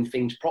were doing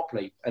things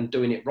properly and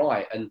doing it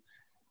right. And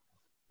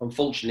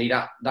unfortunately,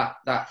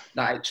 that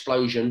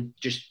explosion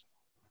just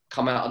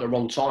come out at the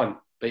wrong time.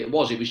 But it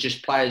was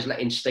just players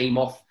letting steam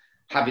off,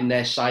 having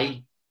their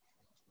say,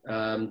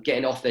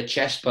 getting off their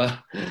chest, but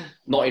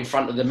not in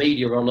front of the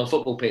media on a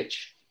football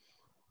pitch.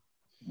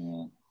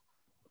 Yeah.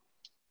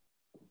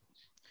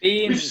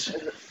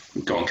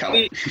 Go on,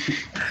 Callum.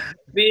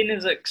 Being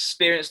as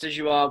experienced as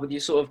you are with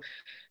your sort of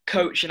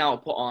coaching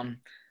output on,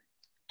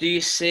 do you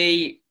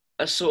see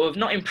a sort of,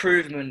 not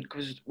improvement,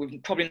 because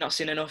we've probably not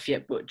seen enough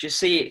yet, but do you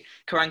see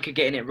Karanka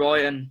getting it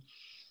right? And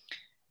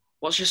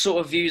what's your sort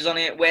of views on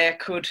it? Where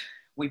could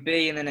we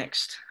be in the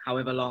next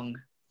however long?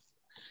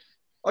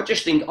 I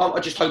just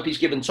hope he's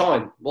given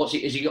time.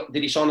 Did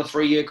he sign a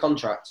 3-year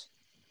contract?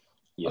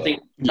 Yeah. I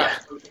think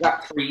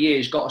that 3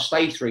 years got to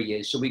stay 3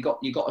 years. So you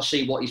got to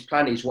see what his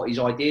plan is, what his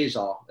ideas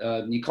are.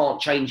 You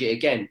can't change it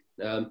again,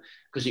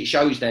 because it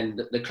shows then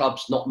that the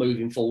club's not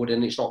moving forward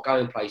and it's not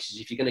going places.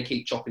 If you're going to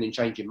keep chopping and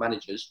changing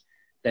managers,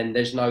 then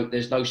there's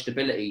no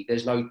stability.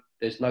 There's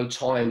no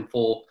time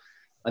for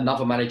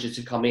another manager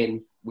to come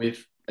in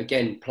with,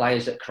 again,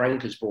 players that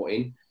Karanka's brought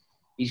in.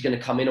 He's going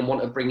to come in and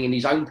want to bring in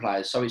his own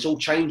players. So it's all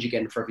change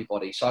again for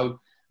everybody. So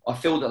I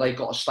feel that they've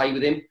got to stay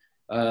with him.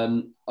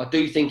 I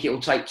do think it will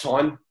take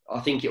time. I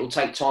think it will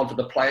take time for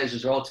the players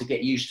as well to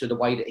get used to the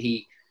way that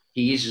he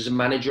is as a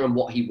manager and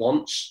what he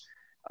wants.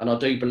 And I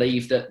do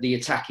believe that the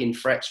attacking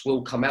threats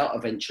will come out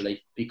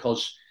eventually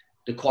because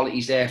the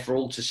quality's there for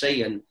all to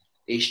see, and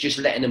it's just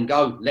letting them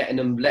go, letting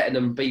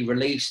them be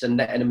released, and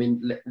letting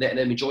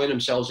them enjoy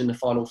themselves in the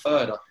final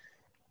third.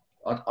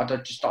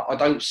 I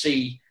don't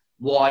see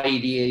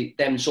why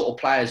them sort of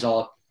players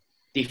are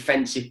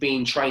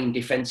being trained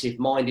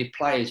defensive-minded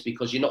players,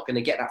 because you're not going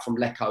to get that from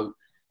Lecco.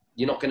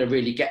 You're not going to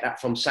really get that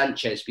from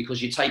Sanchez,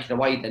 because you're taking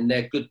away then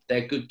their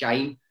good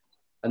game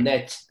and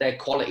their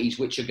qualities,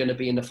 which are going to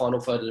be in the final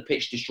third of the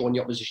pitch, destroying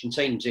the opposition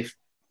teams.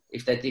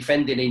 If they're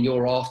defending in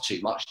your half too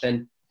much,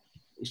 then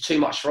it's too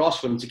much for us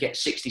for them to get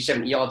 60,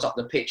 70 yards up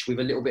the pitch with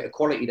a little bit of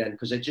quality then,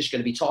 because they're just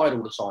going to be tired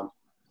all the time.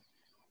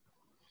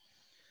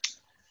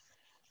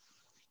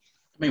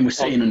 I mean, we're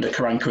seeing under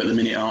Karanka at the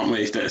minute, aren't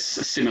we? That's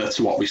similar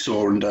to what we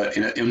saw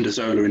under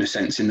Zola in a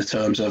sense, in the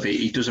terms of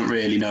he doesn't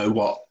really know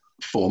what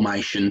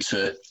formation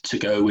to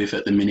go with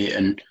at the minute,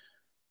 and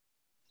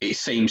it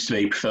seems to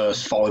be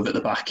prefers 5 at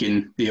the back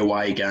in the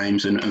away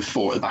games and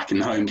 4 at the back in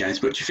the home games.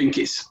 But do you think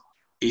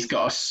he's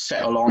got to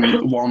settle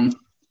on one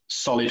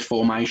solid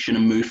formation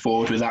and move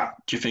forward with that,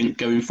 do you think,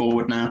 going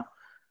forward now?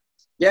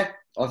 Yeah,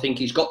 I think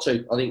he's got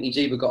to. I think he's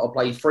either got to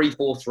play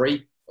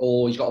 3-4-3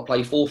 or he's got to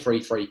play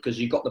 4-3-3, because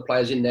you've got the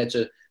players in there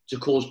to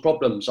cause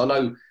problems. I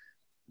know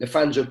the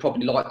fans would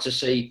probably like to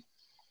see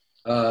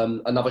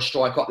another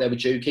strike up there with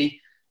Juki,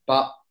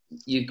 but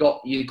you've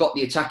got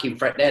the attacking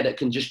threat there that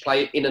can just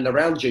play in and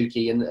around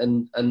Juki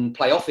and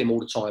play off him all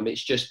the time.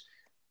 It's just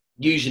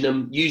using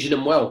them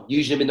well,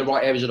 using them in the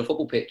right areas of the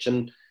football pitch.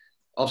 And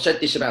I've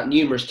said this about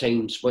numerous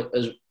teams,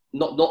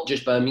 not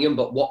just Birmingham,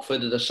 but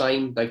Watford are the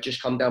same. They've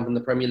just come down from the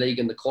Premier League,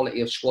 and the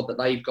quality of squad that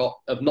they've got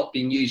have not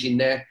been using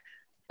their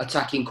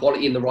attacking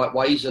quality in the right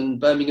ways. And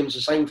Birmingham's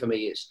the same for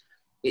me.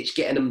 It's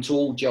getting them to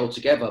all gel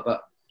together,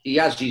 but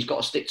he's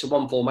got to stick to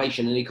one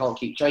formation, and he can't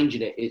keep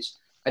changing it.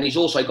 And he's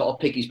also got to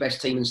pick his best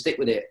team and stick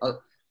with it.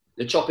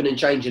 The chopping and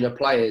changing of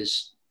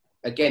players,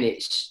 again,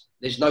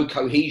 there's no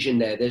cohesion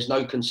there. There's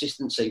no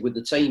consistency with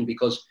the team,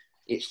 because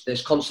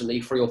there's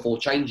constantly 3 or 4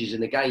 changes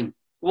in the game.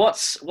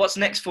 What's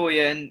next for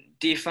you? And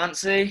do you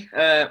fancy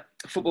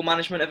football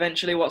management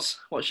eventually? What's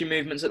your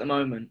movements at the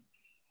moment?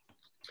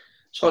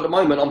 So at the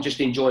moment, I'm just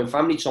enjoying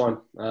family time.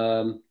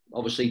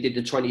 Obviously, did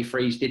the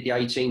 23s, did the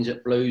 18s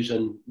at Blues,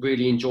 and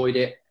really enjoyed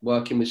it.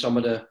 Working with some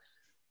of the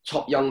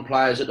top young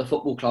players at the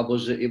football club,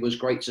 it was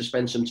great to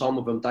spend some time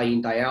with them day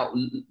in, day out,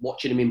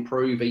 watching them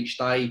improve each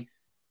day,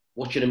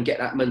 watching them get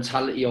that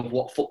mentality of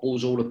what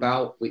football's all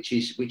about, which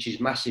is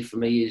massive for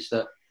me. Is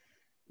that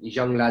these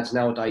young lads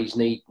nowadays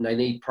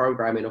need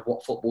programming of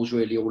what football's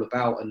really all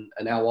about,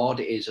 and how hard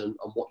it is, and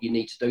what you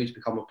need to do to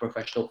become a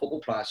professional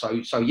football player.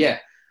 So yeah,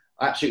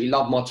 I absolutely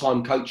love my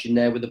time coaching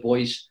there with the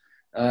boys.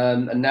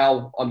 And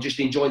now I'm just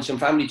enjoying some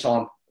family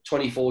time.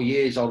 24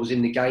 years I was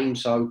in the game,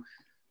 so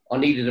I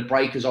needed a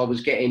break, as I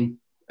was getting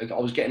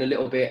a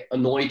little bit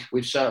annoyed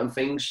with certain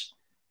things,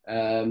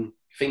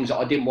 things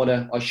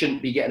that I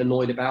shouldn't be getting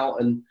annoyed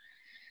about, and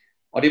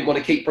I didn't want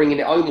to keep bringing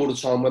it home all the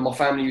time when my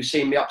family was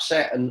seeing me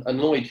upset and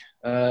annoyed.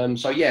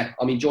 So yeah,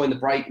 I'm enjoying the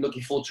break,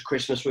 looking forward to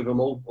Christmas with them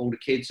all the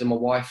kids and my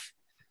wife,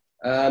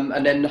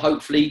 and then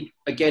hopefully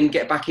again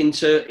get back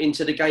into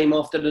the game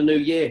after the new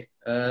year.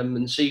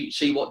 And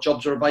see what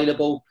jobs are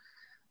available,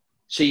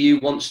 see who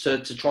wants to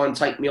try and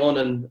take me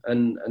on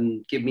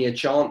and give me a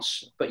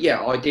chance. But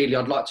yeah, ideally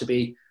I'd like to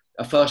be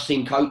a first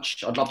team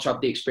coach. I'd love to have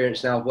the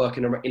experience now of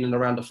working in and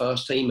around the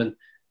first team and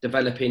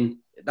developing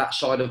that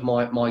side of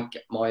my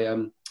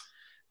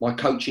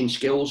coaching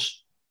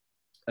skills.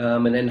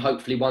 And then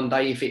hopefully one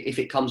day, if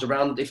it comes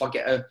around, if I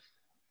get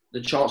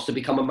the chance to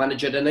become a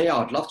manager, then yeah,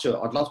 I'd love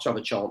to have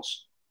a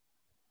chance.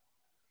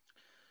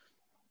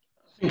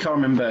 I think I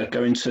remember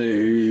going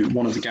to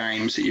one of the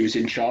games that you was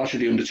in charge of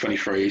the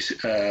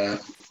under-23s.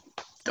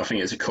 I think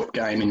it was a cup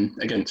game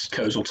against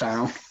Coleshill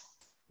Town.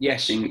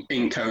 Yes. In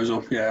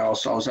Coleshill. Yeah, I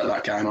was at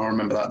that game. I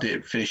remember that.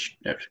 It finished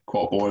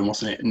quite boring,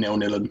 wasn't it?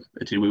 0-0. And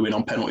did we win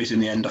on penalties in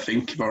the end, I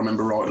think, if I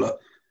remember rightly?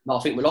 No, I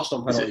think we lost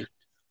on penalties.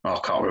 I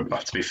can't remember,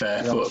 to be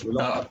fair.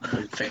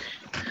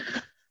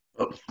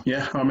 But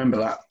yeah, I remember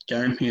that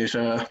game. He was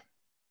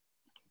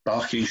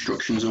barking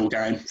instructions all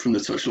game from the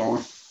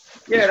touchline.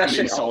 Yeah, that's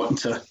it.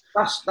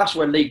 That's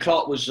when Lee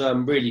Clark was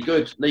really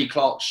good. Lee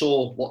Clark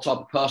saw what type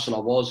of person I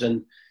was,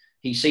 and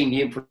he seen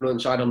the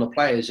influence I had on the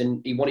players,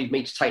 and he wanted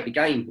me to take the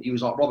game. He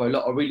was like, Robbo,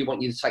 look, I really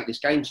want you to take this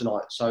game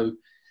tonight. So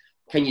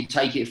can you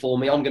take it for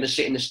me? I'm going to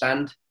sit in the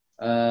stand.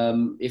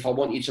 If I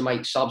want you to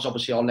make subs,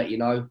 obviously I'll let you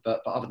know.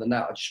 But other than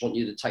that, I just want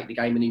you to take the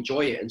game and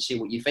enjoy it and see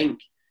what you think.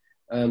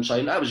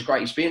 So that was a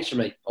great experience for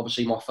me.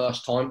 Obviously my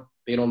first time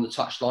being on the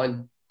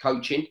touchline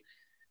coaching.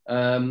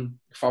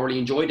 Thoroughly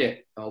enjoyed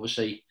it.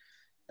 Obviously,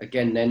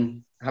 again,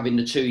 then having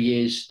the 2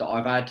 years that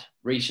I've had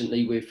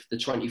recently with the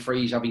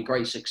 23s, having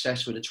great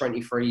success with the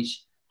 23s,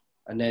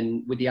 and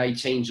then with the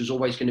 18s was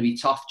always going to be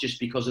tough, just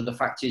because of the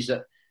fact is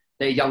that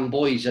they're young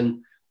boys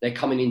and they're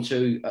coming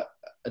into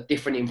a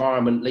different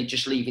environment,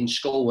 just leaving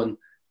school, and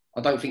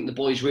I don't think the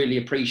boys really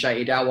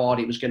appreciated how hard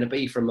it was going to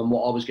be for them and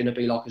what I was going to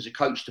be like as a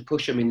coach to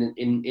push them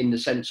in the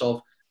sense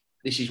of,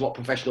 this is what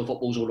professional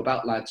football's all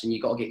about, lads, and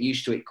you've got to get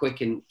used to it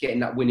quick and getting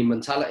that winning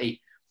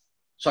mentality.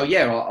 So,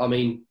 yeah, I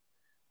mean,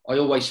 I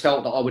always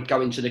felt that I would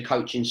go into the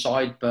coaching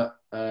side, but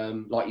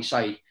like you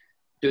say,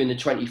 doing the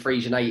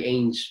 23s and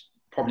 18s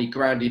probably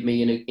grounded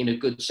me in a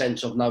good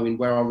sense of knowing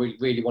where I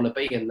really want to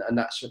be, and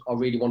that's I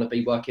really want to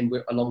be working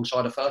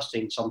alongside a first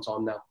team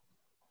sometime now.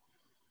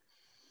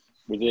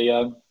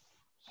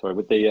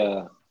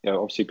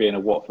 Obviously being a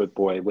Watford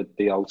boy, would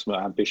the ultimate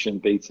ambition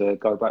be to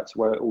go back to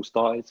where it all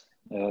started,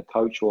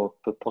 coach or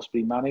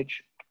possibly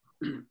manage?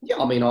 Yeah,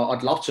 I mean,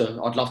 I'd love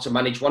to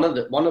manage one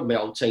of my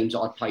old teams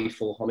that I played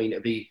for. I mean,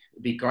 it'd be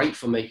great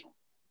for me.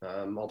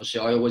 Obviously,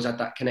 I always had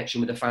that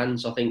connection with the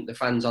fans. I think the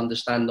fans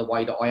understand the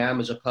way that I am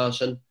as a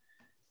person.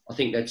 I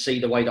think they'd see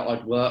the way that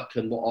I'd work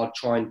and what I'd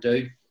try and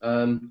do.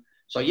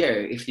 So yeah,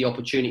 if the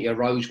opportunity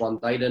arose one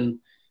day, then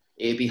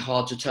it'd be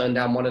hard to turn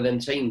down one of them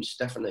teams,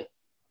 definitely.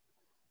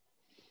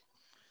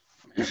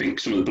 I think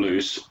some of the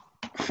Blues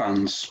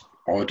fans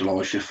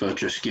idolise you for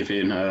just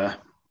giving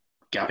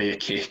Gabby a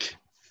kick.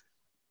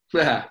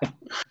 Yeah,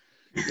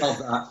 love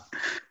that.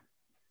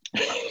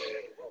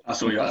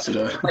 That's all you had to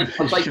do.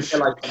 I'm taking it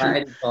like that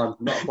anytime,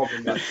 not a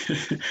problem.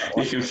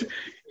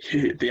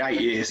 The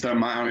 8 years don't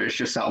matter. It's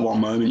just that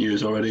one moment you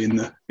was already in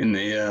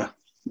the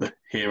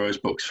heroes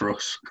books for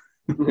us.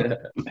 I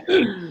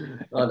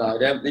know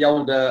the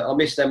old. I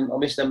miss them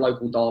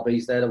local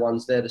derbies. They're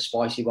the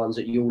spicy ones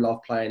that you all love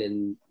playing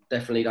in.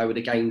 Definitely, they were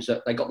the games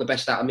that they got the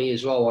best out of me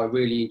as well. I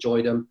really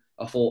enjoyed them.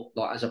 I thought,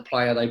 like, as a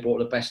player, they brought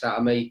the best out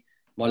of me.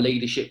 My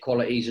leadership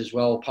qualities as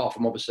well, apart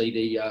from obviously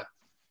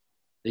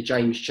the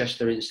James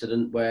Chester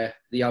incident where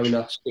the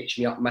owner stitched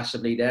me up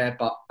massively there.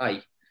 But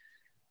hey,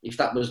 if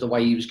that was the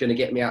way he was going to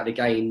get me out of the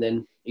game,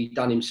 then he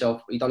done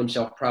himself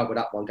proud with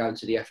that one, going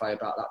to the FA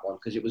about that one,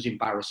 because it was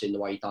embarrassing the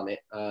way he done it.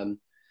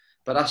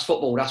 But that's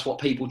football. That's what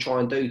people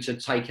try and do, to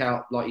take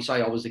out, like you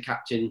say, I was the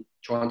captain,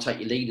 try and take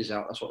your leaders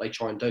out. That's what they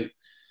try and do.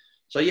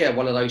 So yeah,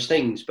 one of those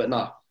things. But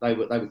no, they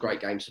were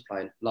great games to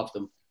play in. Loved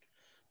them.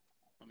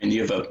 I mean,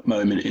 the other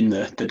moment in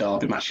the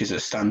derby matches that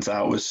stands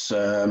out was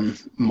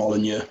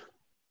Molyneux.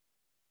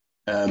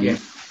 I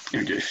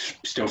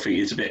still think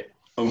it's a bit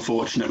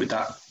unfortunate with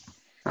that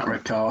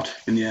red card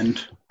in the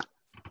end.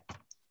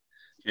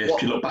 Yeah,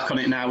 if you look back on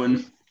it now,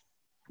 and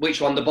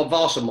which one, the Bob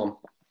Varson one?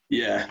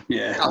 Yeah,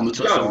 on the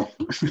touchdown.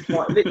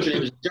 Like, literally,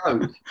 it was a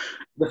joke.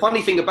 The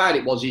funny thing about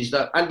it is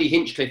that Andy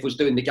Hinchcliffe was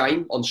doing the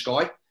game on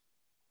Sky,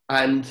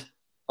 and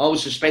I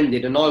was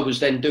suspended, and I was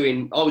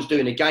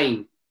doing a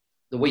game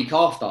the week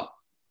after.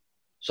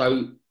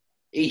 So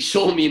he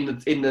saw me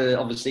in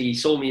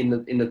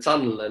the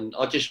tunnel, and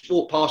I just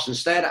walked past and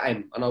stared at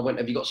him, and I went,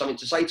 "Have you got something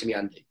to say to me,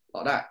 Andy?"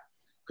 Like that,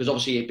 because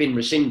obviously it had been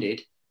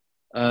rescinded.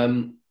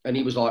 And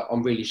he was like,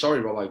 "I'm really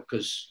sorry, Robbo,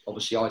 because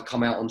obviously I'd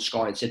come out on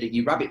Sky and said that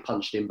you rabbit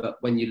punched him, but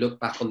when you look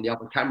back on the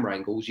other camera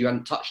angles, you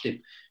hadn't touched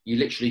him. You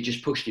literally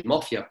just pushed him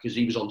off you because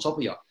he was on top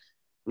of you."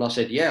 And I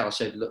said, "Yeah." I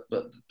said, "Look,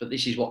 but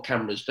this is what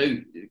cameras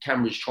do.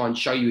 Cameras try and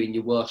show you in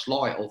your worst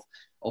light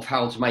of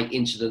how to make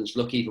incidents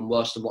look even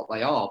worse than what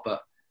they are.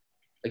 But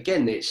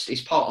again,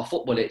 it's part of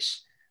football.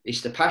 It's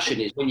the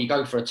passion. Is when you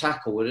go for a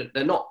tackle,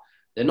 they're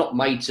not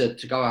made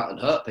to go out and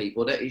hurt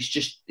people. It's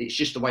just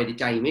the way the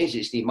game is.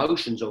 It's the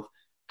emotions of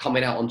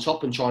coming out on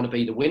top and trying to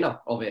be the winner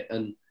of it.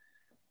 And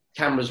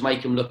cameras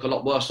make them look a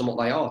lot worse than what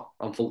they are,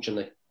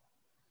 unfortunately.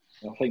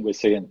 I think we're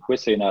seeing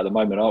that at the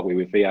moment, aren't we,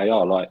 with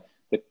VAR? Like,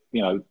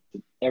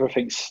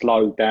 everything's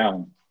slowed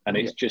down, and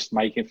it's just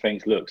making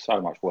things look so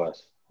much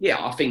worse.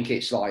 Yeah, I think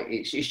it's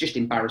just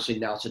embarrassing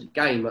now to the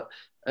game.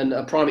 And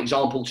a prime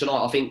example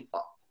tonight, I think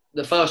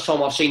the first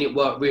time I've seen it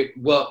work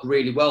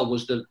really well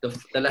was the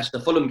Leicester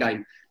Fulham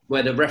game,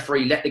 where the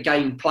referee let the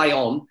game play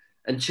on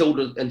until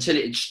it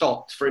had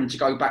stopped for him to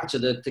go back to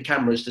the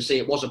cameras to see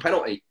it was a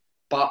penalty.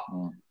 But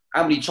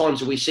how many times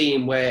have we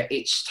seen where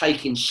it's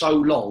taking so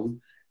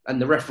long and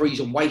the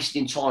referees are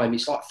wasting time?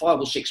 It's like 5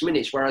 or 6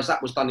 minutes, whereas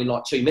that was done in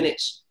like 2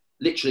 minutes.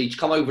 Literally, to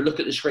come over, look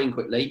at the screen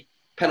quickly,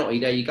 penalty,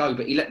 there you go.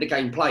 But he let the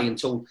game play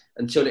until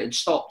it had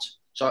stopped.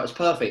 So it was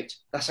perfect.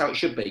 That's how it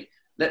should be.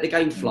 Let the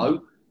game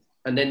flow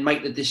and then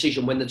make the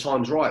decision when the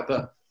time's right.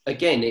 But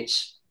again,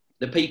 it's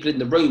the people in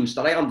the rooms,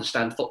 do they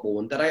understand football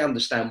and do they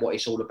understand what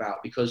it's all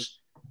about? Because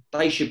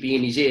they should be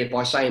in his ear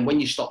by saying, when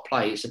you stop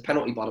play, it's a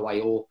penalty, by the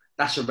way, or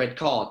that's a red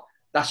card,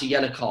 that's a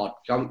yellow card,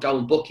 go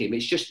and book him.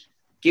 It's just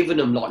giving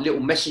them like little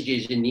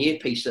messages in the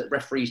earpiece that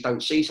referees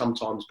don't see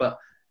sometimes, but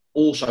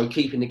also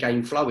keeping the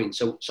game flowing.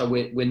 So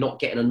we're not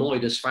getting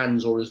annoyed as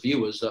fans or as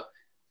viewers that,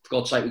 for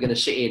God's sake, we're going to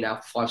sit here now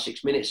for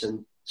 5-6 minutes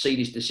and see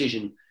this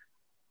decision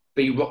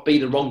be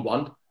the wrong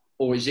one,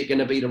 or is it going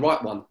to be the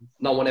right one?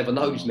 No one ever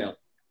knows now.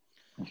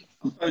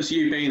 I suppose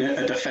you being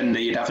a defender,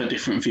 you'd have a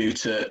different view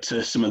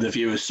to some of the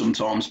viewers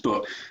sometimes,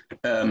 but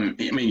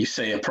you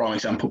see a prime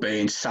example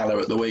being Salah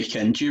at the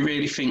weekend. Do you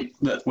really think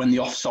that when the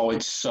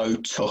offside's so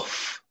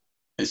tough,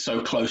 it's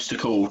so close to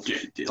call,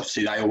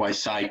 obviously they always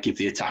say give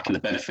the attacker the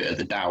benefit of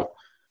the doubt.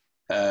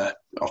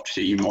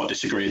 Obviously you might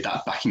disagree with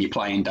that back in your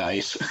playing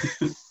days.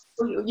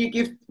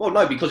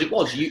 No, because it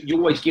was. You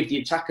always give the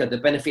attacker the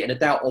benefit of the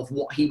doubt of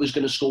what he was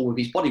going to score with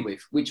his body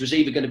with, which was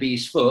either going to be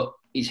his foot,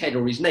 his head,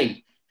 or his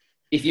knee.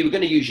 If you were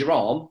going to use your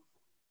arm,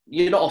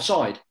 you're not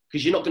offside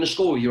because you're not going to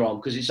score with your arm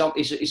because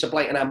it's a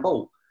blatant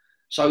handball.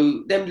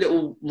 So them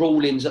little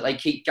rulings that they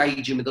keep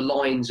gauging with the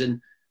lines, and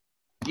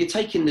you're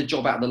taking the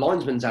job out of the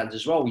linesman's hands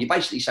as well. You're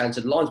basically saying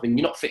to the linesman,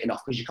 you're not fit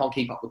enough because you can't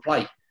keep up the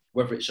play,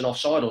 whether it's an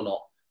offside or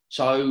not.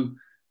 So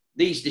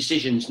these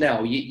decisions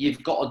now,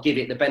 you've got to give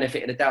it the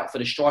benefit of the doubt for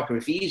the striker.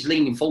 If he is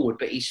leaning forward,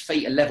 but his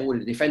feet are level with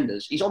the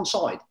defenders, he's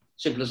onside.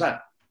 Simple as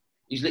that.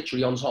 He's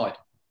literally onside.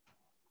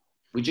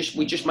 We're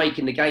just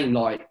making the game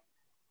like,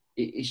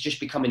 it's just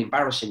becoming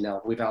embarrassing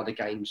now with how the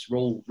game's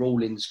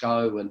rulings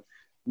go, and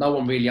no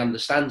one really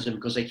understands them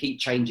because they keep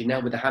changing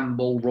now with the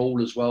handball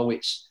rule as well.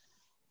 It's,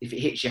 if it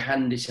hits your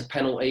hand, it's a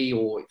penalty,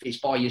 or if it's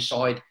by your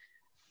side.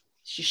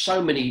 It's just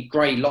so many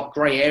grey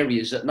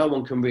areas that no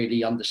one can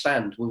really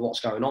understand with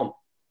what's going on.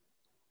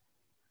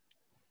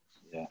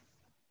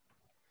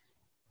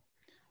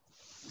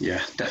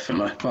 Yeah,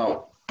 definitely.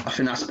 Well, I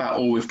think that's about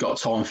all we've got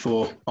time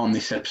for on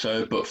this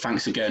episode. But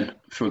thanks again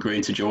for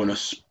agreeing to join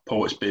us,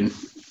 Paul. It's been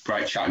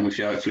great chatting with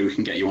you. Hopefully we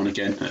can get you on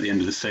again at the end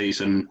of the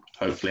season.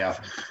 Hopefully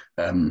have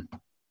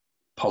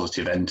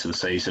positive end to the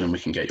season and we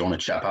can get you on a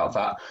chat about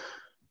that.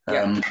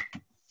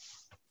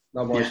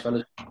 No worries,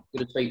 fellas. Good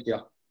to speak to you.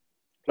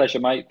 Pleasure,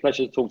 mate.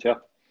 Pleasure to talk to you.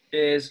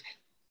 Cheers.